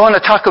 I want to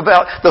talk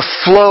about the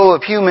flow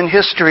of human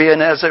history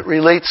and as it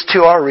relates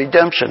to our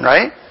redemption,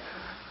 right?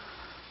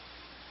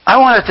 I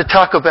wanted to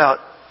talk about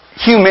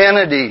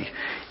humanity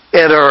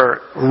at our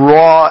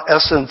raw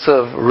essence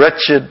of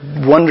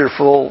wretched,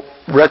 wonderful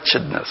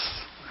wretchedness.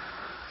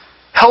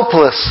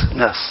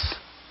 Helplessness.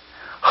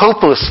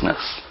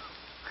 Hopelessness.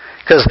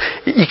 Because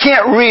you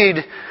can't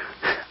read,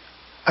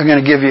 I'm going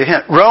to give you a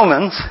hint,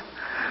 Romans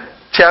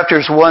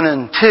chapters 1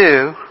 and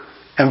 2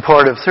 and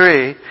part of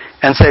 3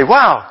 and say,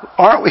 wow,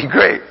 aren't we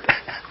great?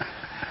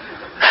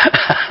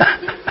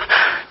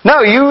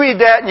 No, you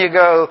read that and you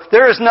go,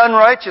 there is none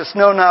righteous,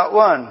 no, not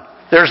one.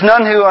 There's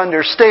none who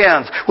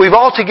understands. We've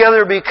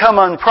altogether become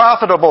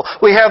unprofitable.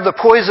 We have the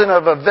poison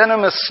of a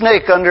venomous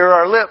snake under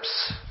our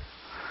lips.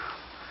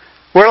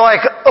 We're like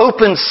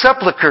open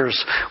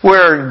sepulchres.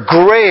 We're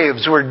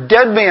graves. We're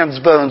dead man's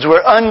bones.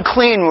 We're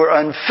unclean. We're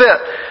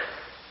unfit.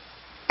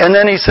 And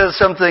then he says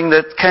something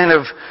that kind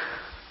of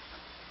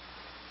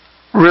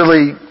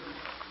really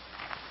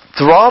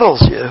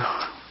throttles you.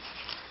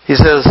 He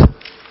says,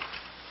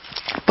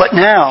 but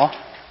now,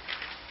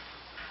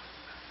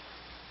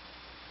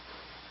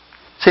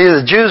 see,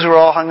 the Jews were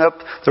all hung up.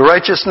 The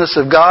righteousness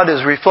of God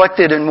is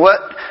reflected in what?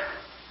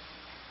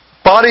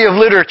 Body of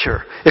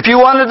literature. If you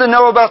wanted to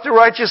know about the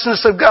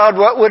righteousness of God,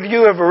 what would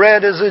you have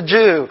read as a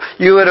Jew?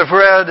 You would have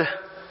read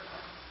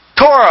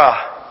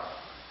Torah.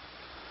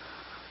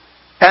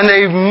 And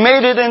they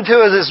made it into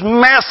this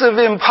massive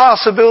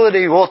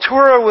impossibility. Well,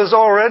 Torah was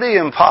already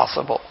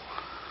impossible.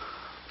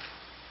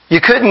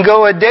 You couldn't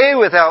go a day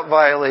without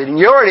violating.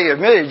 You already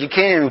admitted you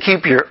can't even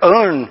keep your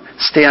own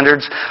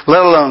standards,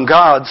 let alone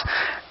God's.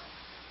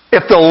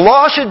 If the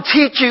law should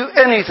teach you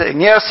anything,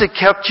 yes, it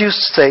kept you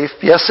safe.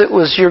 Yes, it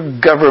was your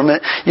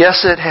government.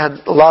 Yes, it had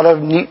a lot of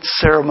neat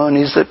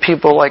ceremonies that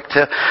people like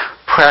to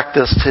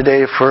practice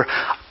today for,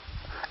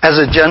 as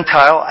a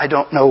Gentile, I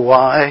don't know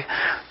why,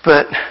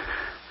 but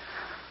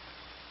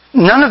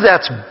none of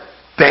that's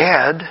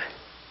bad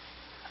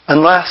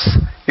unless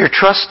you're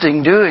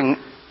trusting doing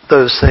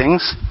those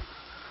things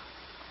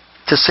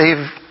to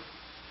save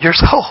your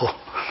soul.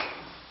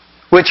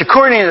 Which,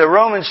 according to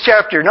Romans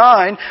chapter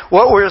 9,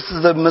 what was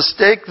the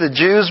mistake the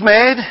Jews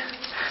made?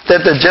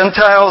 That the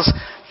Gentiles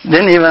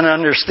didn't even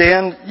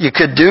understand you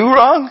could do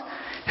wrong?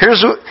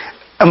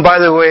 And by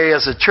the way,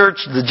 as a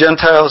church, the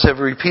Gentiles have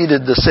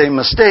repeated the same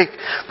mistake.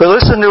 But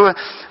listen to it.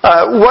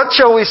 What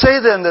shall we say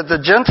then? That the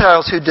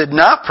Gentiles who did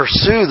not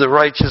pursue the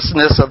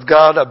righteousness of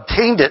God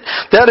obtained it.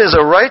 That is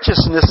a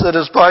righteousness that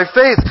is by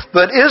faith.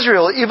 But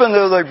Israel, even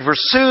though they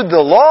pursued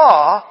the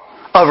law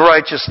of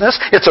righteousness,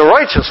 it's a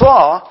righteous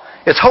law.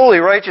 It's holy,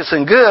 righteous,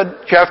 and good,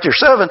 chapter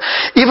 7.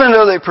 Even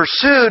though they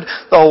pursued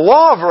the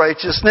law of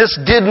righteousness,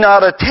 did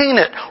not attain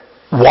it.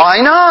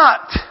 Why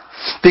not?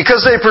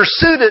 Because they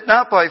pursued it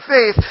not by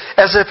faith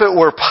as if it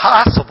were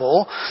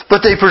possible,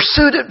 but they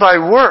pursued it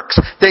by works.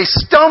 They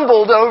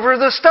stumbled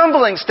over the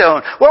stumbling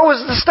stone. What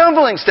was the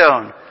stumbling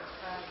stone?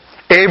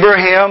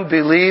 Abraham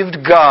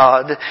believed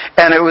God,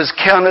 and it was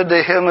counted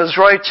to him as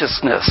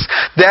righteousness.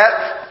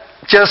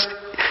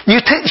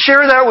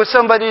 Share that with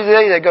somebody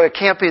today, they go, it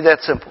can't be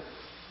that simple.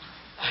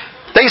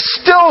 They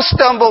still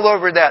stumble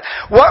over that.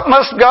 What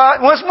must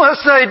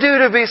I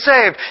do to be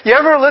saved? You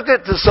ever look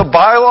at the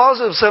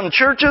bylaws of some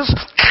churches?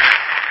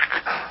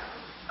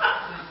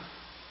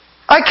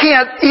 I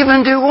can't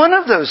even do one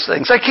of those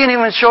things. I can't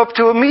even show up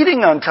to a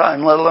meeting on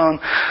time, let alone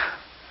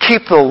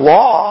keep the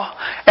law.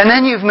 And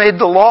then you've made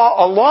the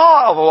law a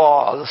law of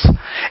laws.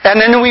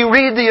 And then we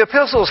read the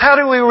epistles. How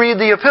do we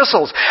read the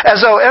epistles?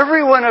 As though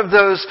every one of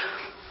those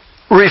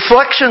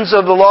reflections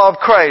of the law of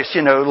Christ,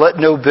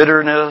 let no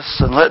bitterness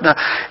and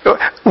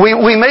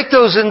we make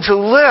those into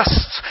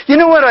lists. You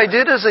know what I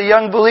did as a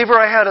young believer?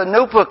 I had a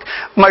notebook,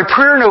 my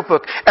prayer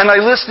notebook, and I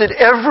listed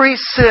every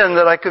sin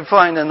that I could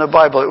find in the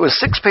Bible. It was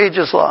 6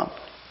 pages long.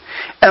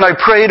 And I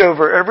prayed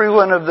over every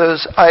one of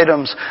those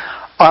items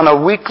on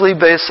a weekly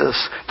basis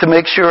to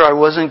make sure I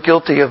wasn't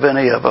guilty of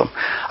any of them.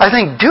 I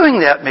think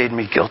doing that made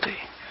me guilty.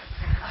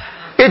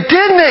 It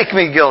did make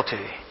me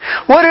guilty.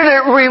 What did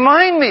it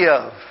remind me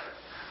of?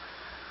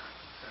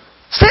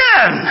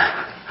 Sin!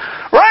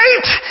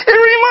 Right? It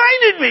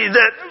reminded me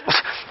that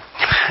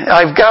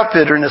I've got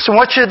bitterness. And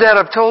what should that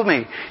have told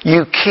me?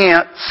 You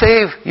can't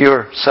save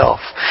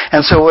yourself.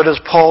 And so what does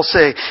Paul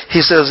say?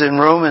 He says in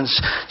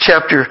Romans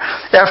chapter,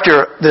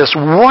 after this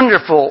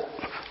wonderful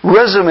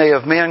resume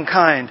of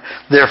mankind,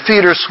 their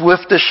feet are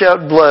swift to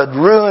shed blood,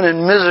 ruin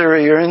and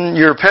misery are in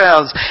your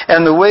paths,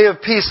 and the way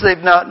of peace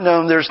they've not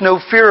known. There's no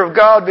fear of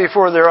God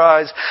before their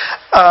eyes.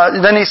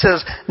 Then he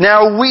says,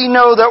 now we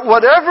know that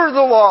whatever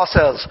the law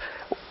says,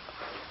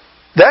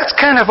 that's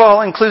kind of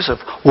all-inclusive.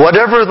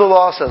 Whatever the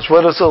law says.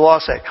 What does the law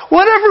say?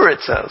 Whatever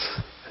it says.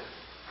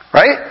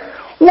 Right?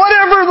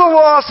 Whatever the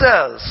law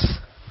says.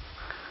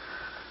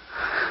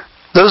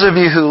 Those of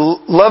you who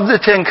love the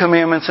Ten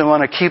Commandments and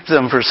want to keep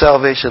them for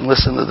salvation,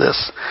 listen to this.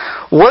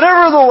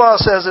 Whatever the law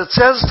says, it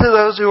says to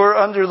those who are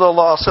under the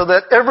law, so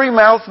that every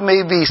mouth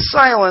may be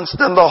silenced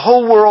and the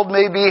whole world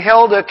may be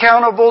held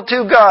accountable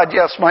to God.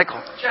 Yes,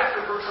 Michael?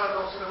 Chapter, verse,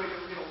 also that we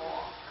can read a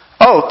law.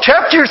 Oh,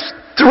 chapter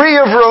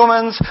 3 of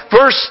Romans,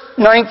 verse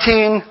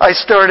 19, I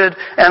started,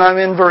 and I'm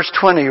in verse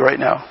 20 right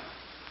now.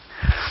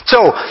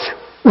 So,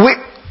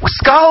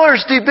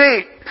 scholars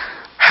debate,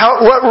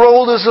 what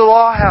role does the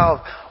law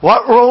have?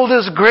 What role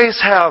does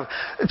grace have?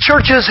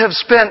 Churches have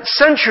spent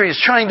centuries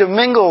trying to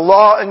mingle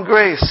law and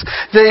grace.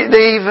 We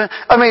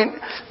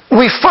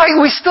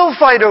still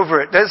fight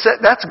over it.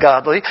 That's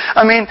godly.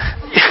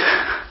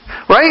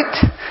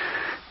 Right?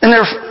 And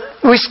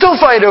we still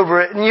fight over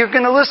it. And you're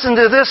going to listen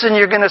to this and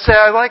you're going to say,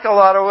 I like a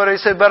lot of what I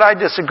said, but I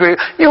disagree.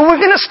 We're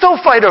going to still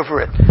fight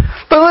over it.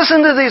 But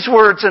listen to these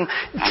words and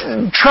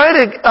try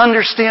to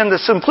understand the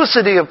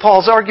simplicity of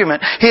Paul's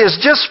argument. He has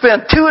just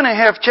spent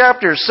 2.5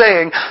 chapters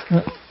saying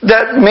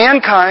that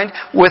mankind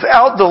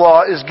without the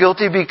law is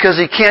guilty because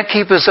he can't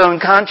keep his own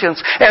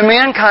conscience. And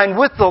mankind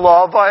with the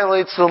law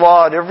violates the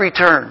law at every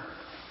turn.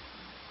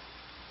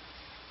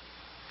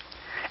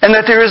 And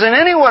that there isn't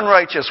anyone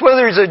righteous,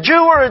 whether he's a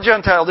Jew or a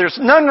Gentile,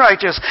 there's none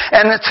righteous.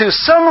 And to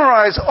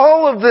summarize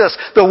all of this,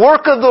 the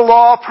work of the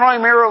law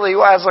primarily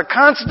as a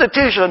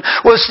constitution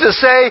was to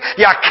say,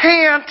 you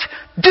can't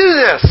do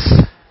this.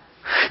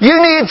 You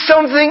need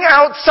something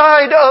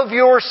outside of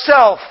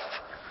yourself.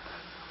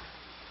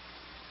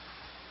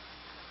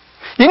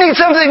 You need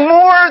something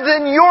more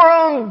than your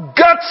own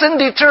guts and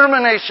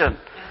determination.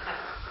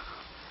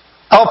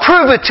 I'll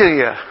prove it to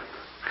you.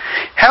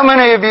 How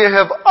many of you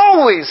have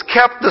always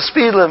kept the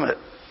speed limit?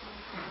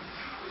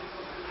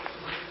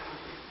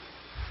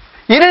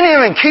 You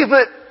didn't even keep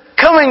it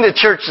coming to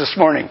church this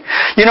morning.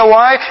 You know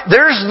why?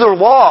 There's the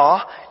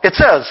law. It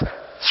says,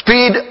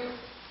 speed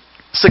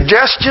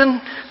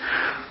suggestion,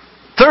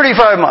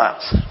 35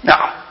 miles.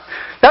 Now,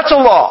 that's a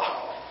law.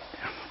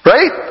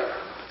 Right?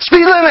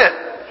 Speed limit.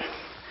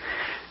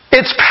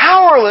 It's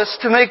powerless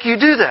to make you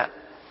do that.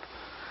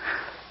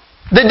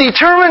 The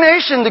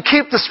determination to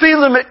keep the speed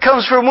limit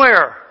comes from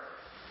where?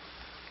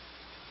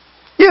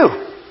 You.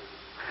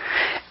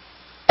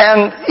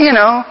 And,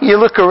 you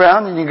look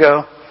around and you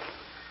go,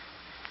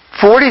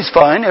 40's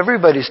fine,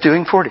 everybody's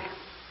doing 40.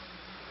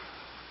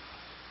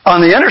 On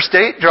the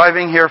interstate,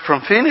 driving here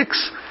from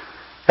Phoenix,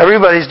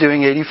 everybody's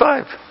doing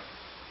 85.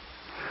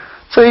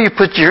 So you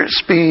put your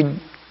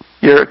speed,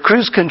 your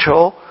cruise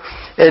control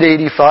at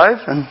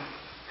 85 and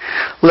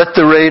let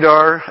the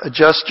radar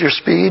adjust your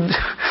speed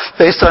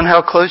based on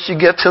how close you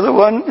get to the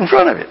one in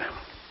front of you.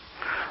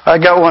 I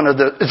got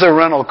it's a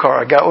rental car.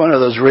 I got one of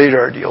those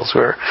radar deals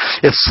where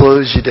it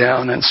slows you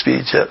down and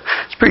speeds you up.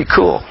 It's pretty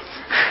cool.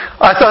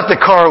 I thought the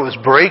car was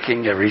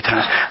braking every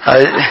time.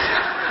 I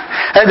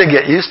had to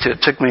get used to it.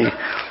 It took me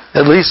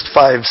at least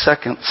 5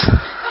 seconds.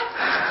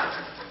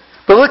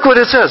 But look what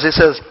it says. It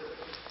says,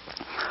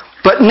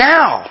 but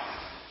now,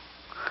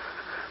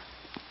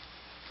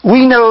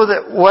 we know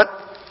that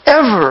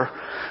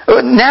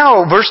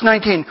now, verse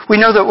 19, we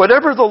know that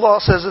whatever the law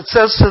says, it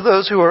says to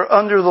those who are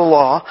under the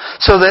law,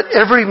 so that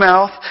every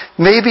mouth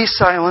may be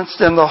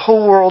silenced and the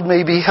whole world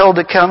may be held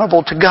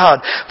accountable to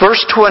God.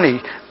 Verse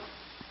 20,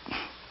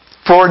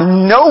 for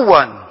no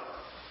one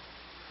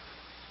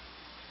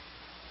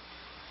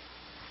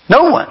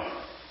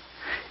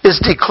is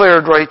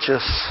declared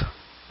righteous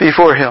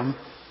before Him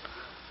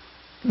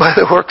by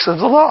the works of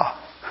the law.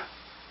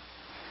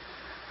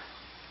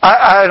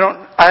 I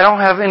don't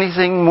have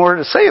anything more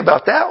to say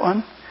about that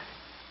one.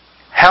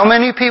 How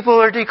many people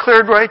are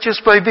declared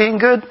righteous by being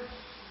good?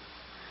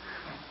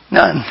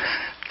 None.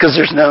 Because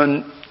there's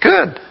none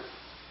good.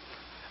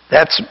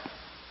 That's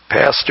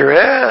Pastor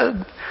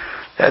Ed.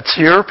 That's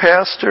your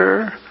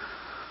pastor.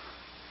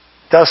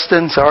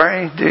 Dustin,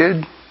 sorry,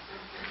 dude.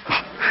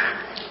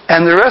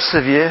 And the rest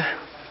of you.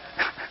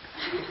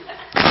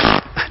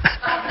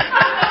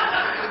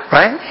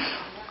 Right?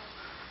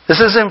 This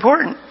is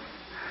important.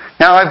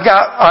 Now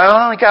I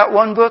only got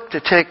one book to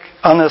take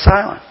on this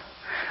island.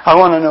 I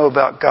want to know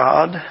about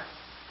God.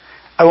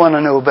 I want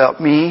to know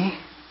about me.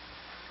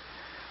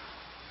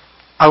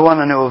 I want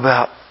to know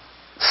about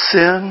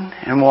sin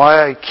and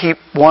why I keep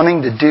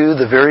wanting to do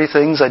the very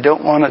things I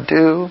don't want to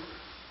do.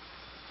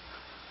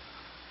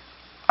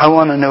 I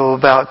want to know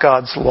about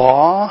God's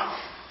law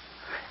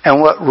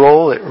and what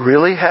role it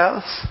really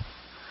has.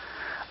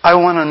 I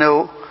want to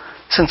know,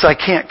 since I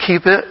can't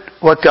keep it,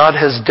 what God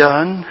has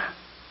done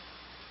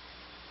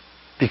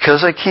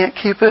because I can't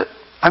keep it.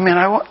 I mean,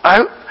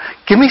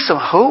 give me some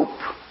hope.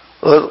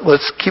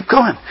 Let's keep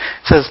going.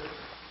 It says,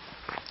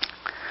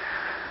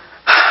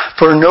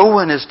 for no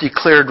one is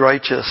declared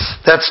righteous.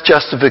 That's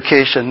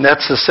justification.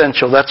 That's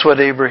essential. That's what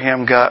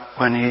Abraham got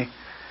when he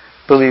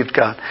believed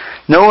God.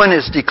 No one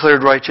is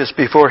declared righteous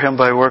before him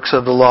by works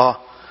of the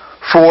law.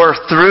 For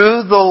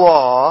through the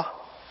law,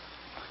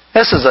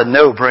 this is a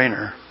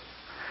no-brainer,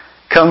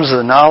 comes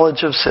the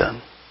knowledge of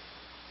sin.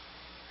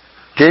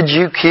 Did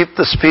you keep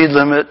the speed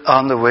limit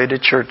on the way to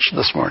church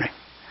this morning?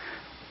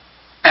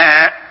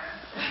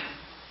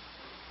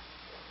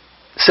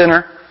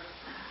 Sinner.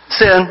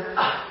 Sin.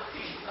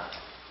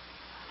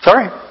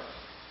 Sorry.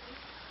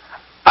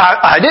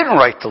 I didn't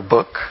write the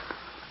book.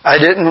 I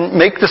didn't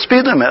make the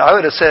speed limit. I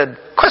would have said,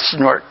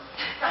 question mark.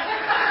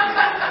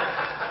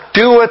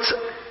 Do what's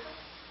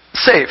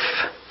safe.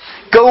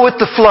 Go with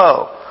the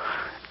flow.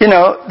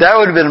 That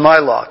would have been my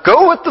law.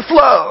 Go with the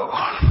flow.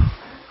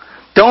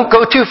 Don't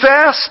go too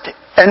fast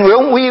and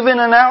don't weave in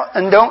and out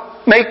and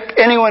don't make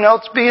anyone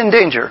else be in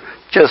danger.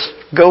 Just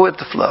go with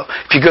the flow.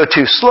 If you go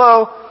too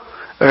slow,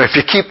 or if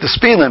you keep the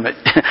speed limit,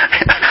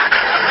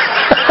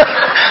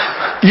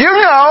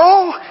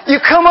 you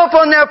come up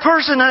on that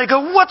person and I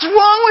go, what's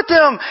wrong with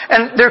them?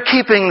 And they're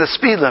keeping the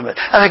speed limit.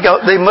 And I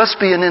go, they must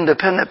be an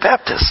independent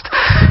Baptist.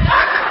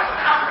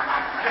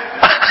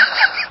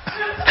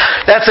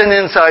 That's an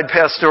inside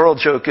pastoral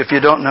joke if you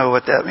don't know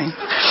what that means.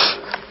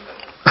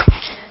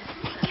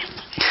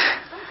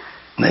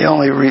 They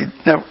only read...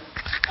 No,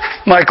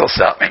 Michael,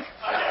 stop me.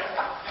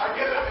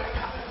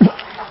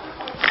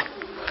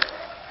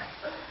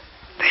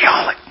 They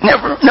only...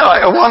 Never... No,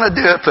 I want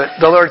to do it, but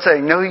the Lord's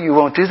saying, no, you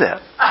won't do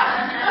that.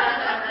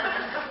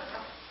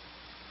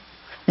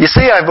 You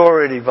see, I've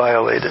already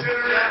violated.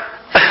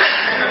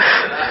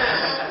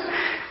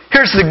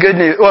 Here's the good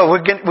news. Well,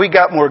 we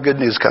got more good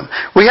news coming.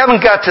 We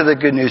haven't got to the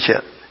good news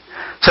yet.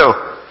 So,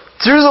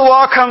 through the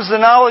law comes the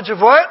knowledge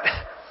of what?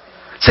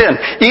 Sin.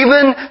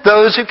 Even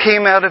those who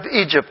came out of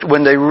Egypt,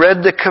 when they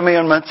read the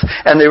commandments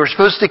and they were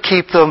supposed to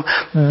keep them,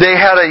 they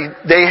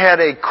had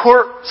a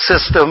court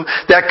system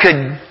that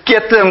could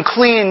get them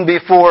clean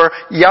before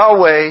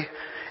Yahweh,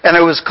 and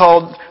it was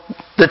called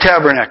the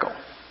tabernacle.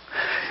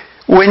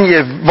 When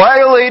you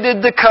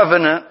violated the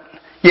covenant,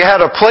 you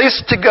had a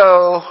place to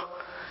go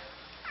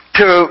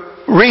to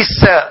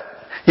reset.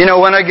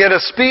 When I get a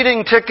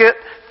speeding ticket,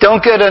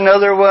 don't get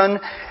another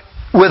one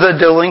with a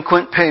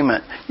delinquent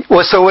payment.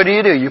 Well, so what do?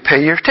 You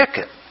pay your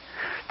ticket.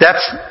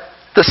 That's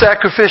the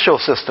sacrificial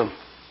system.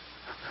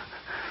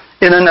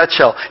 In a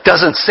nutshell.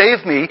 Doesn't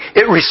save me,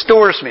 it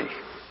restores me.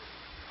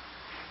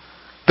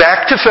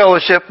 Back to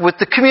fellowship with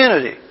the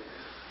community.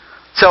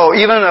 So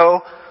even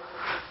though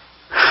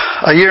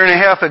a year and a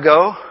half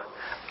ago,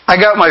 I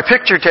got my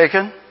picture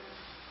taken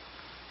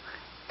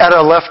at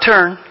a left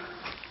turn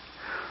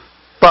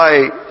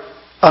by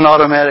an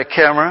automatic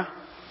camera.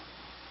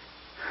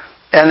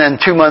 And then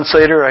 2 months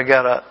later, I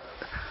got a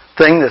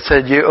thing that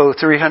said you owe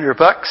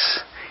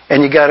 $300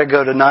 and you got to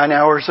go to 9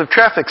 hours of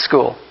traffic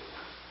school,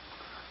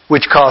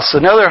 which costs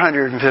another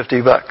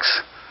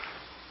 $150.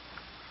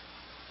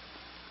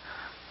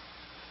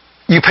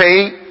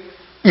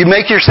 You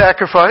make your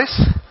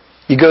sacrifice.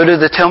 You go to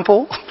the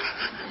temple.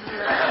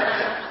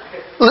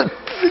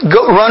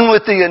 Run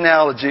with the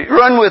analogy.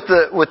 Run with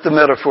the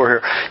metaphor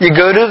here. You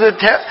go to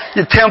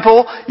the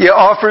temple. You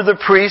offer the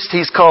priest.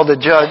 He's called a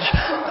judge.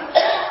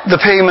 The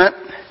payment.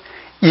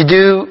 You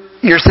do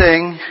your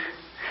thing.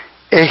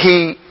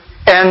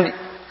 And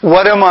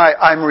what am I?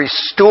 I'm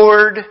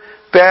restored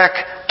back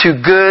to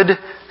good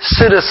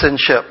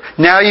citizenship.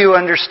 Now you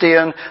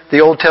understand the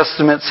Old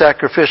Testament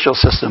sacrificial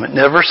system. It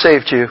never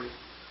saved you.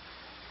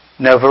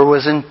 Never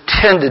was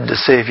intended to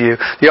save you.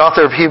 The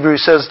author of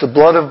Hebrews says the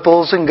blood of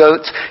bulls and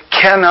goats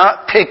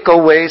cannot take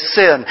away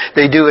sin.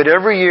 They do it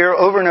every year,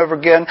 over and over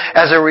again,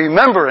 as a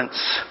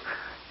remembrance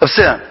of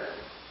sin.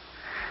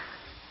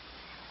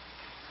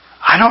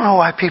 I don't know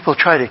why people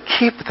try to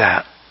keep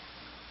that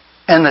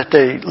and that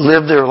they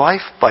live their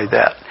life by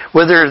that.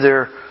 Whether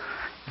they're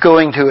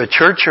going to a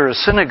church or a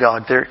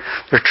synagogue, they're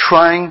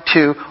trying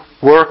to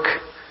work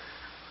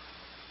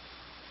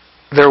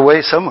their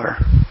way somewhere.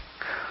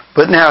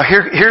 But now,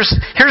 here's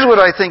what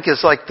I think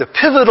is like the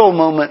pivotal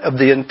moment of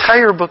the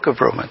entire book of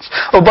Romans.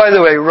 Oh, by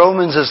the way,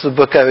 Romans is the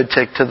book I would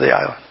take to the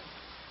island.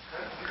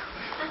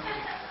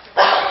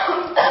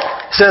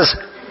 It says,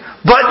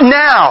 but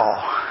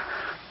now,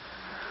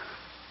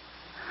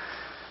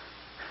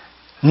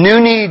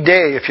 Nuni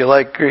day, if you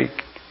like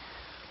Greek.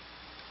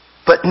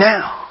 But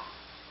now.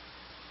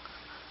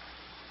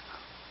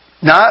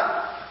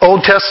 Not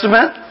Old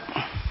Testament,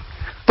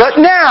 but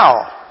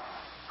now.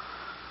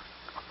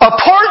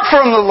 Apart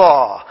from the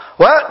law.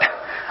 What?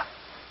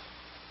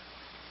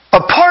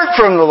 Apart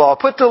from the law.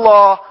 Put the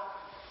law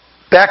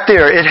Back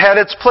there, it had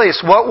its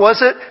place. What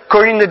was it?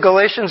 According to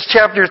Galatians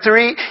chapter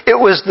 3, it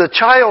was the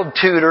child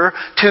tutor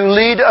to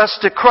lead us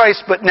to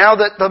Christ. But now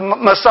that the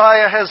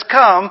Messiah has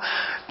come,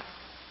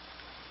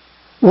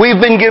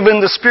 we've been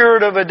given the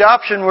spirit of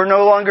adoption. We're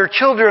no longer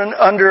children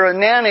under a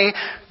nanny.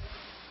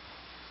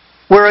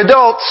 We're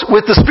adults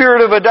with the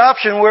spirit of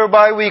adoption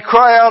whereby we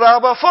cry out,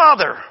 Abba,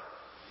 Father.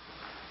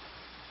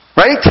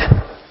 Right?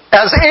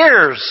 As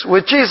heirs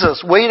with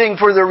Jesus, waiting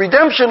for the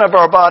redemption of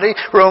our body,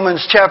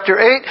 Romans chapter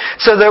 8,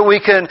 so that we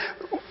can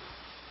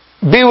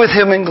be with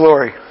Him in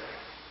glory,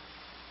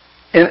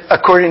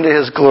 according to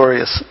His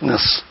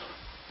gloriousness.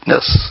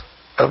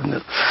 But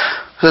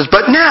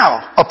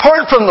now,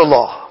 apart from the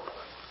law,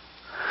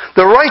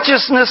 the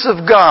righteousness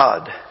of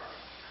God,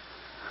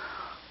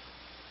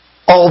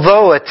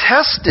 although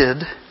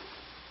attested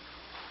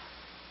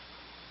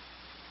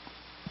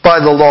by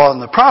the law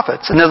and the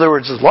prophets, in other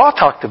words, the law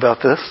talked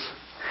about this,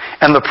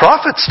 and the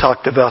prophets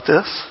talked about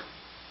this.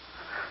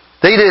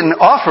 They didn't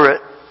offer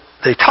it,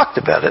 they talked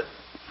about it.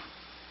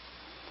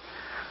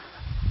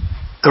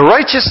 The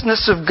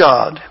righteousness of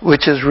God,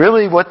 which is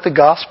really what the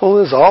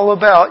gospel is all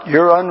about.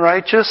 You're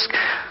unrighteous.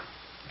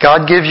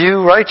 God gives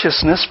you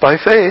righteousness by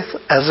faith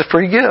as a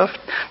free gift.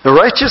 The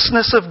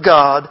righteousness of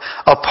God,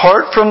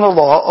 apart from the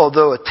law,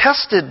 although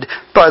attested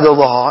by the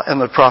law and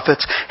the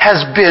prophets,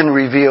 has been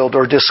revealed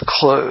or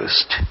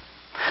disclosed.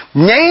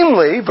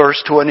 Namely,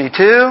 verse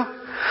 22,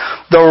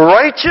 the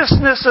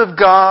righteousness of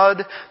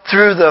God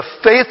through the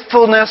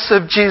faithfulness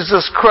of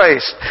Jesus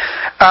Christ.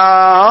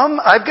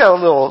 I've got a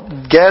little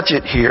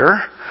gadget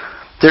here.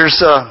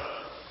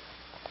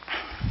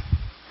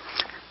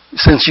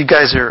 Since you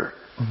guys are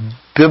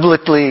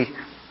biblically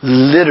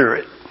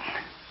literate,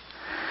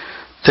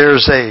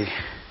 there's a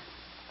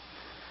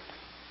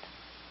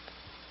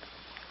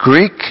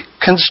Greek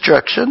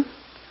construction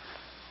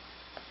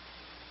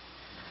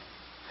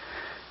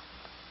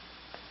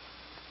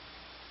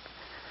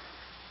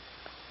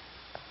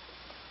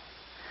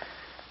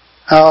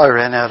I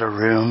ran out of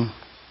room.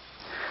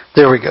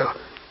 There we go.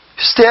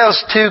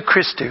 Steos tu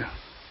Christou.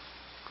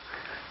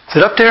 Is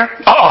it up there?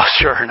 Oh,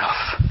 sure enough.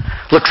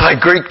 Looks like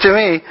Greek to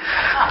me.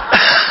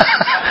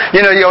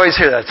 You always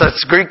hear that.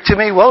 That's Greek to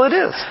me. Well, it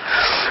is.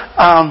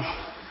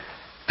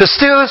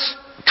 Pisteos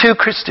tu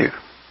Christou.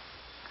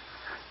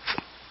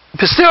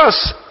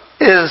 Pisteos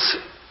is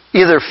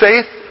either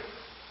faith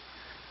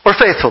or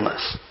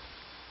faithfulness.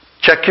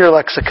 Check your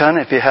lexicon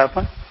if you have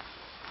one.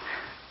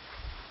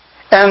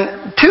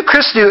 And tu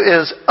Christou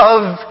is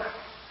of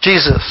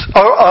Jesus,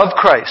 or of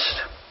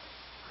Christ.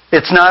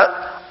 It's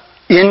not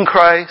in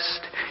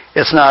Christ.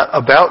 It's not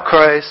about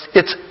Christ.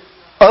 It's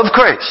of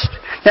Christ.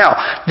 Now,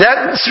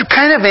 that's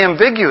kind of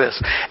ambiguous.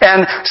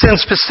 And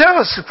since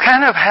pisteos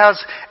kind of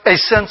has a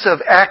sense of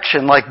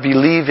action, like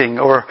believing,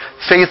 or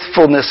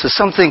faithfulness is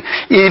something,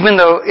 even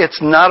though it's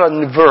not a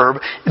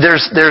verb,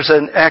 there's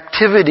an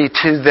activity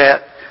to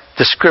that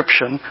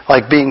description,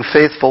 like being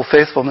faithful,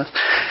 faithfulness.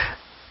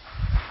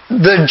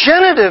 The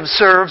genitive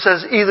serves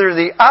as either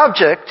the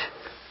object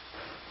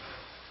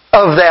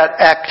of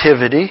that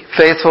activity,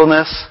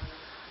 faithfulness,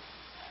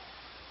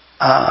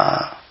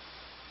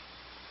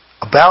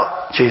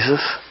 about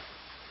Jesus,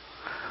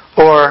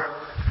 or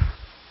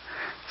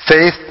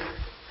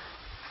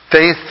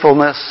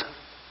faithfulness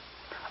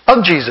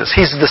of Jesus.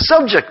 He's the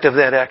subject of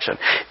that action.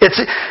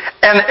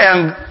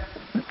 And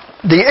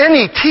the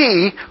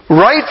NET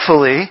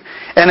rightfully,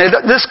 and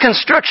this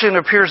construction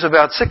appears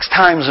about 6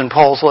 times in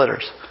Paul's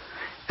letters.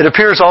 It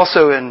appears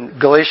also in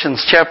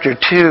Galatians chapter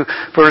 2,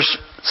 verse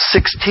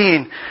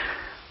 16,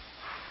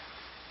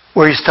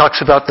 where he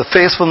talks about the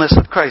faithfulness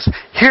of Christ.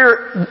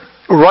 Here,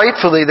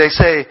 rightfully, they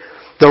say,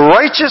 the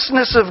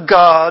righteousness of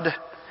God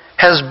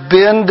has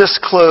been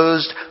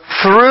disclosed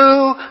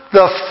through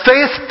the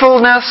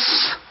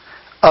faithfulness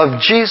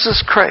of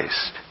Jesus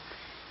Christ.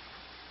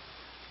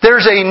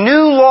 There's a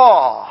new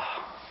law,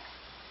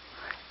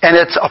 and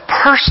it's a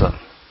person,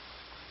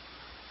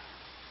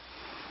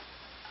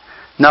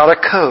 not a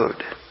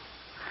code.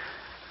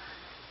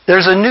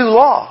 There's a new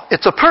law.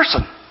 It's a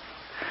person.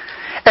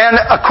 And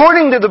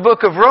according to the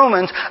book of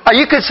Romans,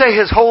 you could say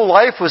his whole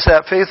life was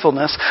that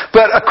faithfulness,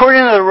 but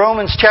according to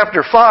Romans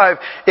chapter 5,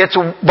 it's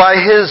by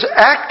his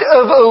act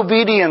of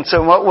obedience.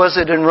 And what was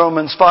it in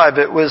Romans 5?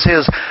 It was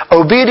his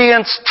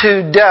obedience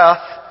to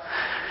death.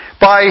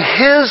 By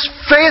his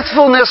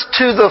faithfulness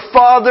to the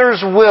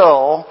Father's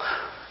will,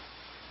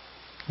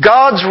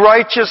 God's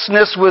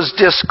righteousness was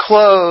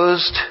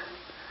disclosed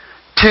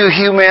to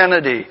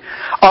humanity,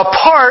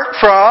 apart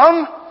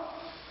from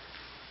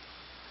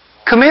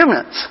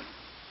commandments.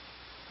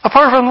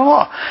 Apart from the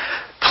law.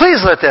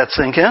 Please let that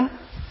sink in.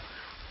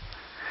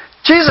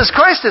 Jesus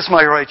Christ is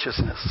my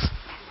righteousness.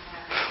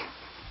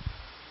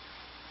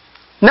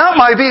 Not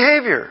my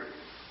behavior.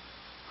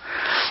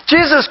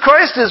 Jesus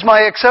Christ is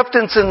my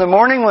acceptance in the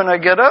morning when I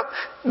get up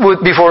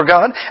before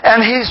God,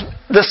 and He's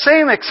the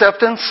same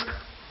acceptance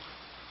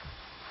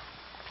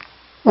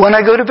when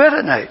I go to bed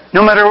at night,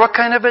 no matter what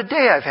kind of a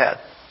day I've had.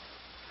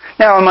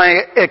 Now, am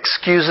I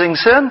excusing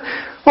sin?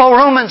 Well,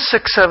 Romans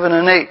 6, 7,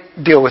 and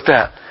 8 deal with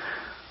that.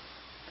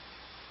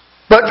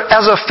 But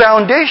as a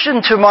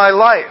foundation to my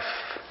life,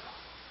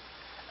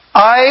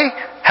 I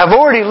have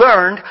already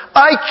learned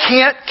I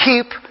can't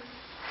keep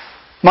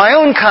my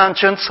own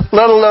conscience,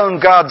 let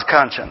alone God's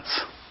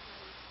conscience.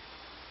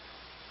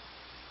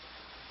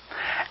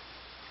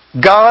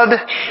 God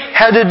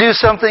had to do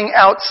something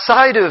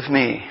outside of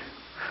me.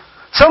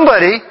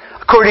 Somebody,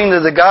 according to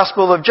the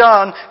Gospel of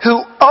John,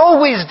 who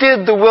always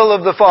did the will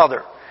of the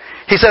Father.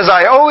 He says,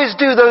 I always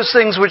do those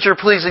things which are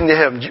pleasing to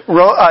Him.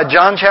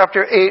 John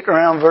chapter 8,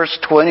 around verse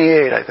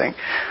 28, I think.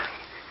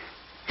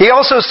 He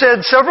also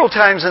said several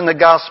times in the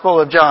Gospel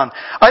of John,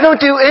 I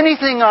don't do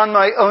anything on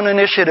my own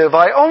initiative.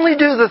 I only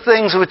do the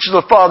things which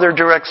the Father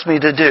directs me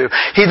to do.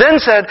 He then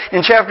said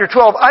in chapter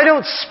 12, I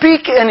don't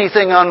speak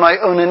anything on my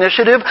own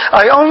initiative.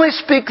 I only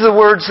speak the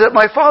words that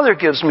my Father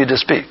gives me to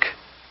speak.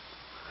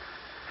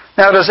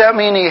 Now, does that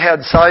mean he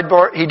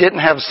didn't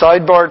have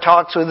sidebar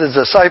talks with his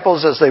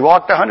disciples as they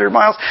walked 100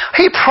 miles?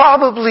 He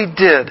probably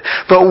did.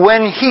 But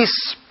when he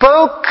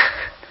spoke,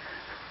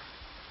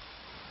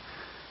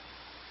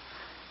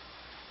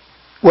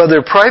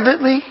 whether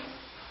privately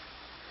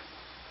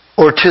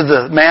or to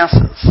the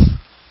masses,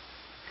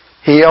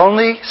 he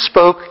only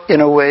spoke in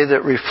a way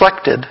that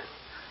reflected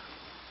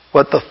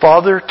what the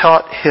Father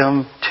taught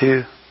him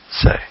to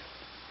say.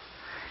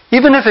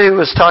 Even if he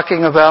was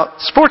talking about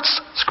sports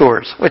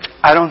scores, which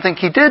I don't think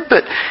he did,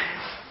 but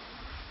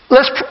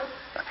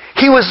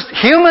he was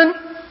human.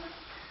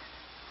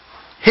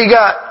 He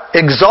got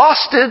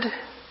exhausted.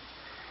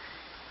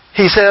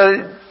 He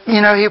said,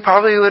 he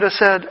probably would have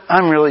said,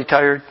 I'm really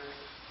tired.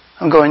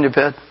 I'm going to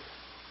bed.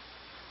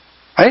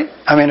 Right?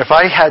 I mean, if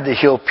I had to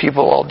heal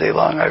people all day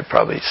long, I'd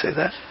probably say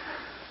that.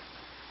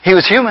 He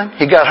was human.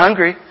 He got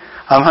hungry.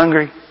 I'm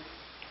hungry.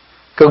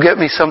 Go get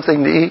me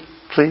something to eat,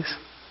 please.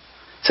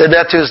 Said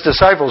that to his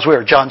disciples.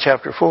 Where? John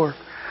chapter 4.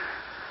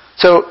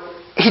 So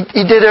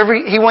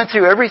he went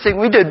through everything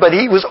we did, but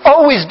he was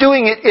always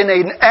doing it in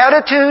an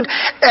attitude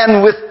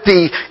and with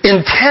the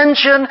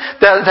intention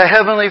that the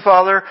Heavenly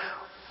Father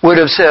would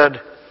have said,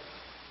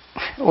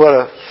 what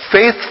a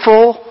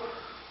faithful,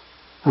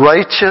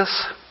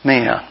 righteous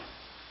man.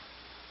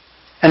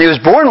 And he was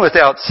born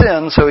without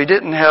sin, so he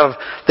didn't have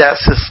that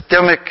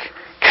systemic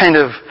kind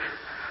of,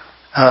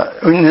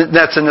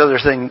 that's another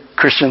thing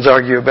Christians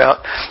argue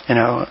about,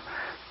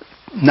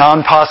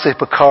 non posse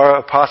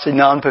pecara, posse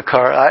non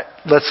pecara.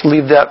 Let's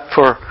leave that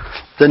for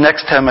the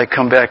next time I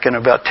come back in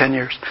about 10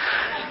 years.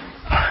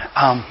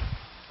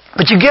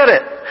 But you get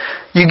it.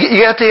 You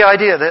get the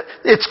idea that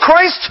it's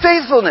Christ's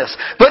faithfulness.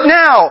 But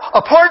now,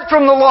 apart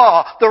from the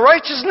law, the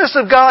righteousness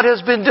of God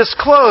has been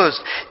disclosed.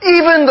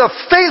 Even the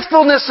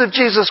faithfulness of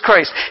Jesus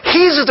Christ.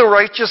 He's the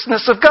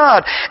righteousness of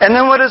God. And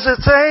then what does it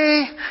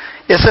say?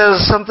 It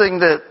says something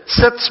that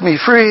sets me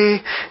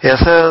free. It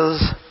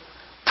says,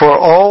 for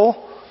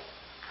all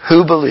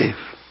who believe.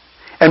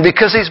 And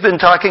because he's been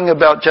talking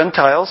about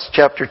Gentiles,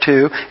 chapter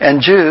 2,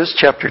 and Jews,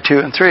 chapter 2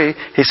 and 3,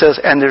 he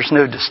says, and there's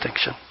no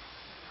distinction.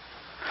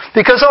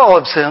 Because all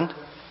have sinned.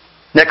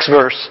 Next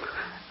verse.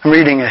 I'm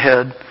reading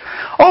ahead.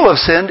 All have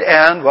sinned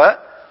and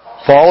what?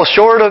 Fall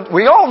short of...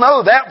 We all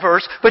know that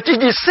verse, but did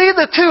you see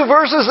the two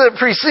verses that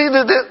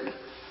preceded it?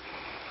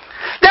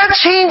 That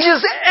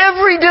changes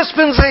every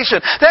dispensation.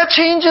 That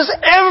changes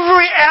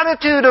every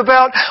attitude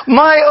about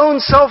my own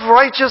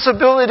self-righteous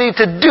ability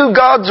to do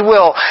God's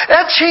will.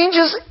 That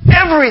changes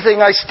everything.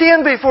 I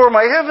stand before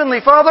my Heavenly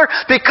Father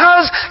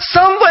because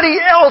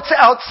somebody else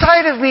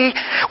outside of me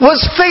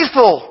was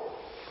faithful.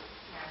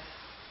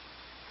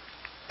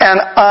 And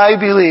I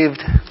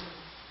believed.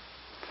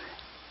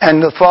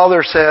 And the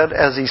Father said,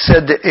 as He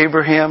said to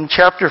Abraham,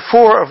 chapter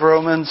 4 of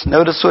Romans,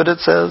 notice what it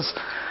says.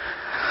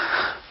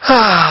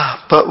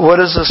 But what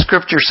does the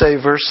Scripture say?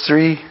 Verse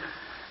 3.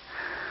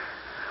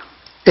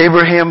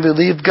 Abraham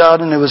believed God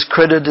and it was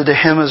credited to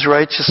him as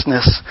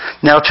righteousness.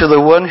 Now to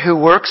the one who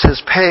works,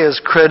 his pay is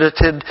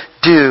credited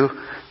due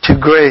to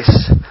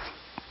grace.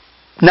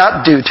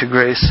 Not due to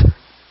grace,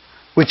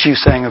 which you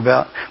sang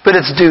about, but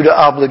it's due to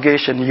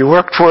obligation. You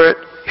worked for it,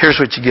 here's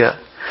what you get.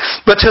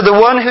 But to the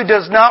one who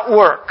does not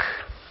work,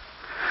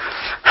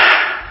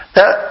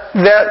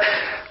 that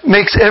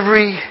makes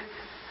every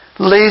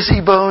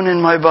lazy bone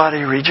in my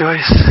body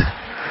rejoice.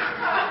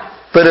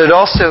 But it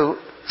also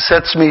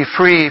sets me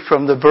free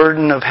from the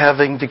burden of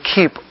having to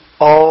keep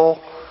all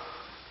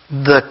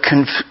the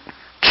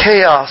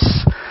chaos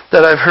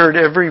that I've heard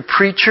every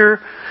preacher,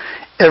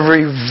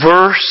 every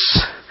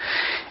verse,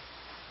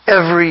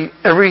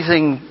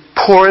 everything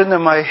pour into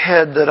my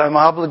head that I'm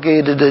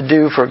obligated to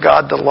do for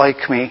God to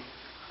like me.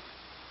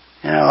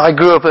 I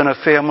grew up in a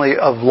family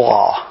of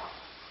law.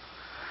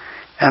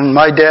 And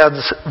my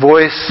dad's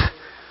voice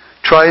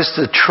tries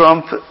to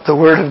trump the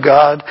Word of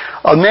God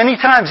many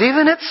times,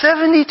 even at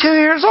 72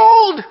 years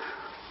old.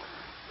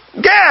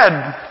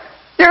 Dad,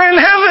 you're in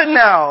heaven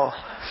now.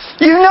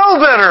 You know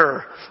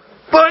better.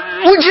 But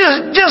would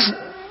you just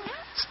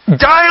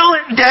dial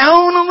it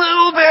down a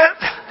little bit?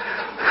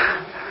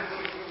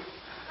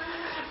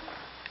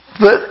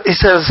 But he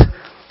says,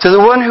 to the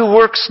one who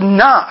works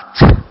not,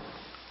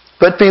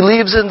 but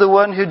believes in the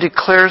one who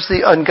declares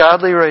the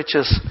ungodly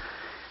righteous,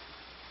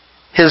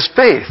 his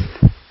faith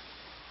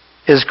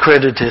is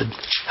credited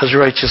as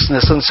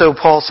righteousness. And so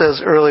Paul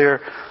says earlier,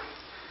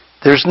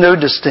 there's no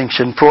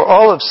distinction, for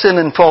all have sinned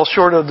and fall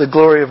short of the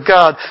glory of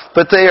God,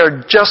 but they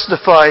are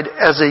justified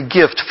as a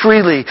gift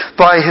freely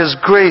by His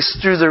grace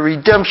through the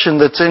redemption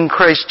that's in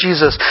Christ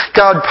Jesus.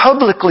 God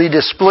publicly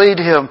displayed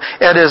Him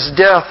at His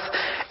death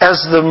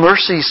as the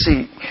mercy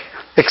seat,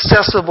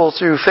 accessible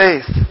through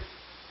faith.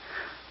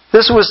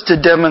 This was to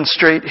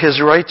demonstrate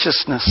His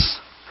righteousness,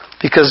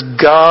 because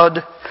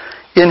God,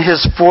 in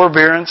His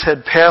forbearance,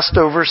 had passed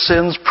over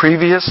sins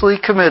previously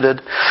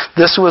committed.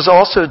 This was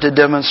also to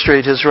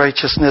demonstrate His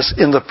righteousness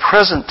in the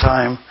present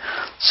time,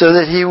 so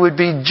that He would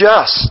be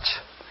just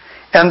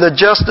and the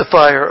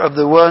justifier of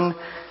the one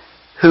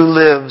who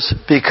lives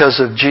because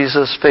of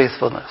Jesus'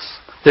 faithfulness.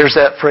 There's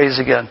that phrase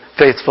again,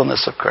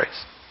 faithfulness of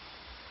Christ.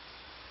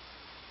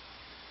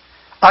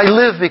 I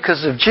live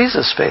because of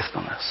Jesus'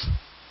 faithfulness.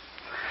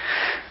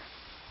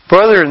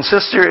 Brother and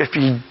sister, if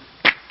you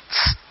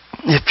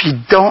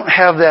don't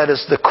have that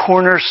as the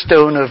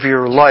cornerstone of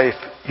your life,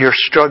 you're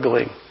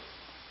struggling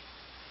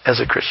as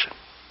a Christian.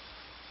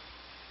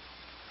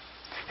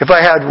 If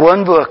I had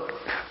one book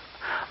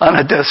on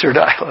a desert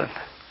island,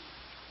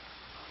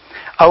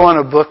 I want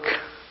a book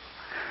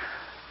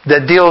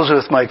that deals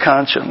with my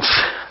conscience.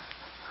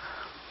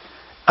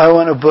 I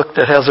want a book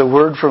that has a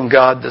word from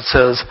God that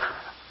says,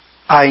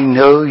 I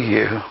know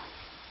you,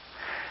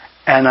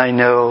 and I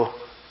know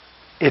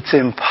it's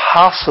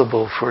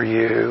impossible for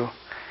you,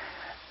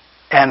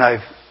 and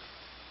I've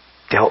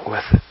dealt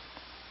with it.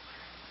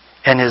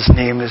 And His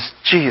name is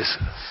Jesus.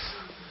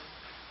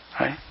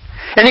 Right?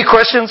 Any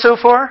questions so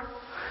far?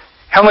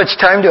 How much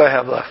time do I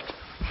have left?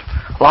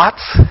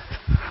 Lots?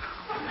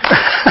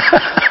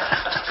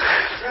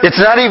 It's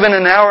not even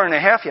an hour and a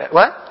half yet.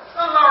 What? It's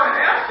not an hour and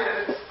a half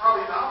yet. It's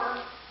probably an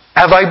hour.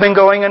 Have I been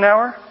going an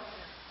hour?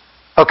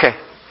 Okay.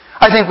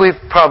 I think we've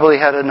probably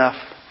had enough.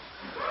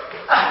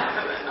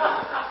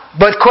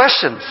 But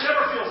questions? It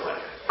never feels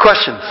like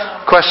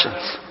it.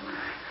 Questions.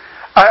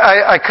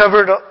 I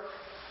covered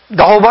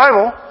the whole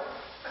Bible,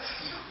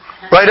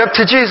 right up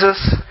to Jesus,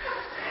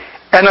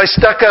 and I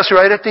stuck us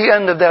right at the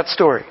end of that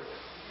story.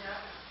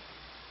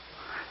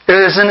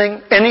 There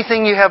isn't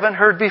anything you haven't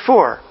heard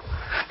before.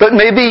 But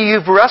maybe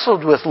you've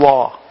wrestled with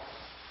law.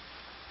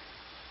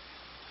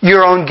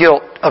 Your own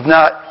guilt of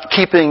not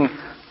keeping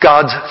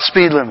God's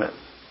speed limit.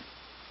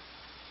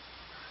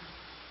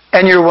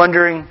 And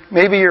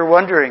maybe you're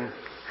wondering,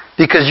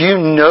 because you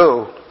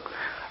know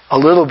a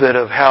little bit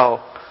of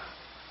how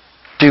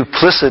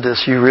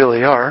duplicitous you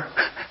really are.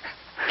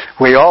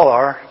 We all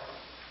are.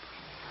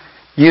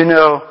 You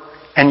know,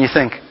 and you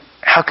think,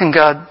 how can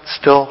God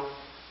still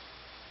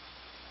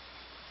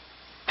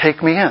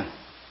take me in?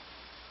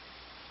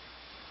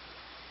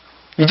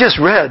 You just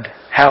read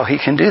how He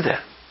can do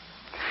that.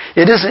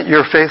 It isn't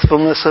your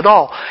faithfulness at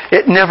all.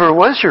 It never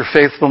was your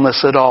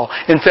faithfulness at all.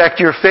 In fact,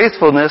 your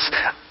faithfulness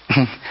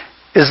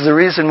is the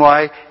reason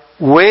why,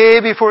 way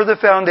before the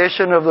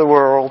foundation of the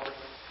world,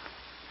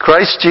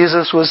 Christ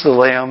Jesus was the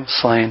Lamb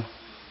slain.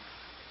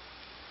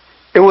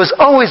 It was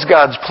always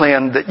God's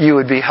plan that you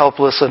would be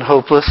helpless and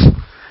hopeless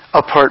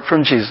apart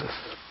from Jesus.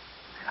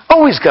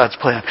 Always God's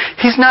plan.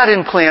 He's not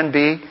in plan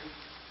B.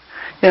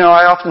 You know,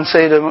 I often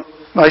say to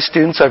my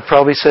students, I've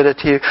probably said it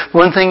to you,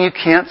 one thing you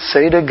can't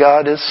say to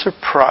God is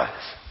surprise.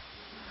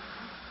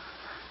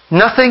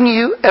 Nothing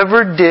you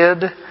ever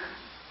did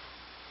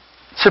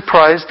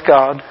surprised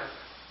God.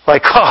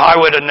 Like, I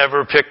would have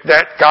never picked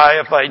that guy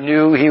if I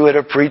knew he would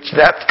have preached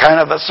that kind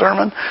of a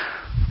sermon.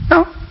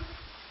 No.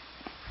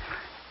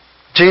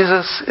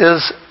 Jesus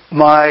is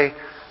my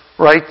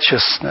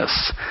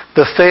righteousness.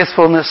 The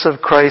faithfulness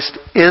of Christ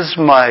is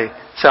my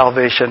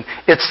salvation.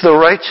 It's the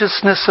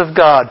righteousness of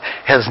God.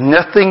 It has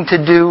nothing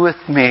to do with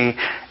me.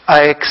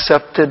 I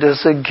accept it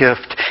as a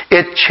gift.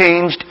 It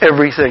changed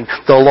everything.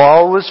 The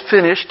law was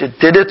finished. It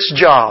did its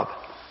job.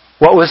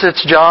 What was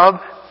its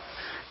job?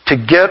 To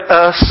get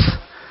us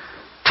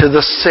to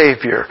the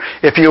Savior.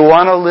 If you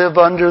want to live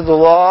under the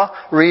law,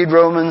 read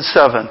Romans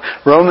 7.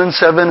 Romans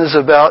 7 is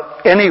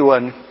about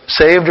anyone,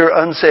 saved or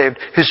unsaved,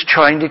 who's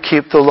trying to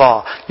keep the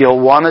law.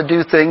 You'll want to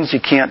do things you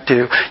can't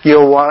do.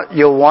 You'll want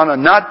to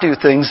not do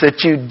things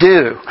that you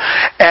do.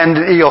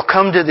 And you'll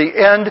come to the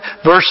end,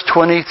 verse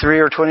 23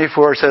 or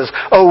 24 says,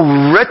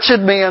 "O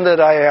wretched man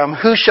that I am,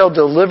 who shall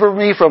deliver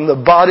me from the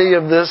body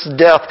of this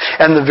death?"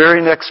 And the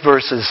very next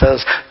verse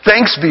says,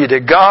 "Thanks be to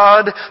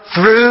God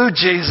through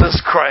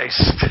Jesus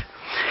Christ."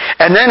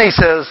 And then he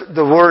says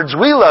the words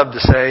we love to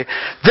say,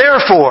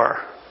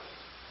 "Therefore,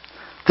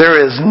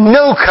 there is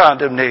no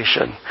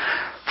condemnation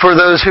for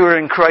those who are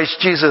in Christ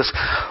Jesus.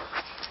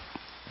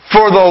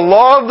 For the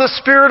law of the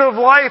Spirit of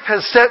life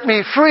has set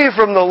me free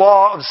from the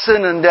law of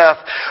sin and death.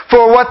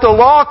 For what the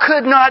law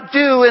could not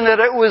do in that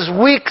it was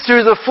weak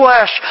through the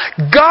flesh,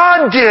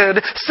 God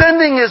did,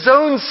 sending His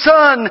own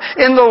Son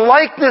in the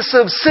likeness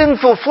of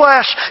sinful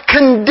flesh,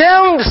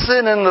 condemned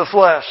sin in the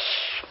flesh."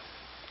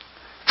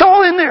 It's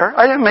all in there.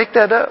 I didn't make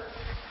that up.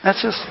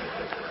 That's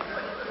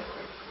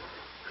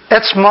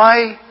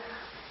my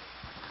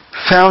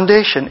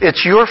foundation.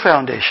 It's your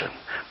foundation.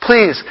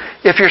 Please,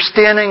 if you're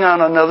standing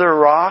on another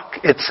rock,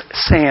 it's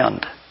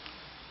sand.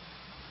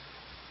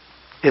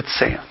 It's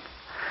sand.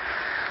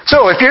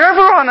 So if you're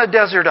ever on a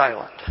desert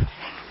island,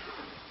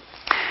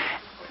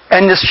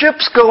 and the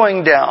ship's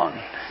going down,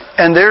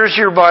 and there's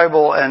your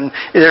Bible, and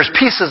there's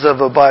pieces of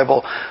a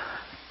Bible,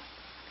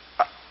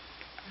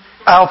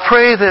 I'll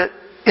pray that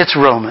it's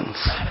Romans.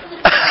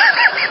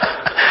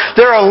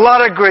 There are a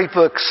lot of great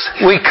books.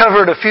 We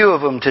covered a few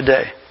of them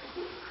today.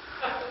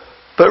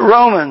 But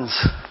Romans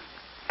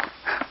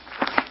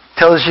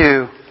tells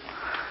you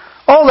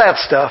all that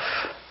stuff.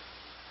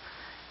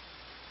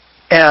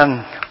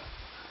 And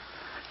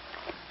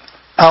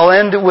I'll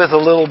end with a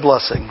little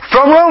blessing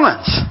from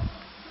Romans.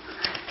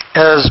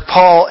 As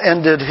Paul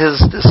ended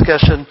his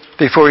discussion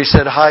before he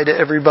said hi to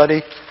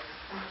everybody.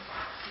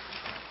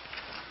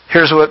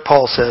 Here's what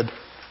Paul said,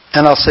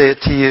 and I'll say it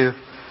to you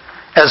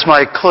as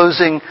my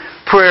closing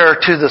prayer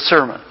to the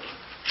sermon.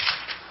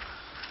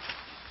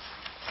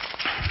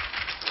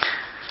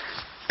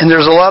 And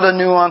there's a lot of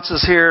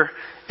nuances here.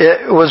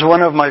 It was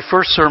one of my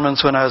first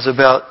sermons when I was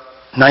about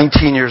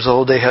 19 years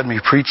old. They had me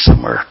preach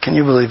somewhere. Can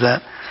you believe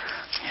that?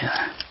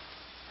 Yeah.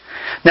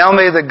 Now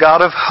may the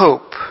God of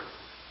hope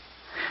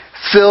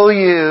fill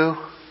you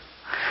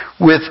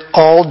with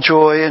all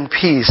joy and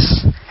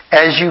peace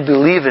as you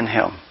believe in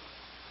Him,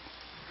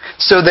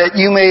 so that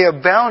you may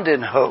abound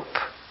in hope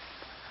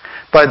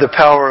by the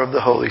power of the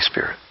Holy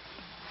Spirit.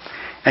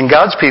 And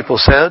God's people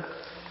said,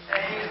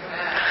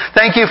 Amen.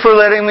 Thank you for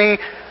letting me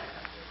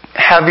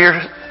have your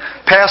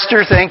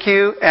pastor. Thank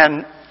you.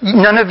 And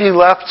none of you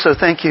left, so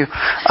thank you.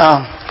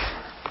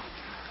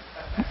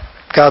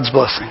 God's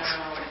blessings.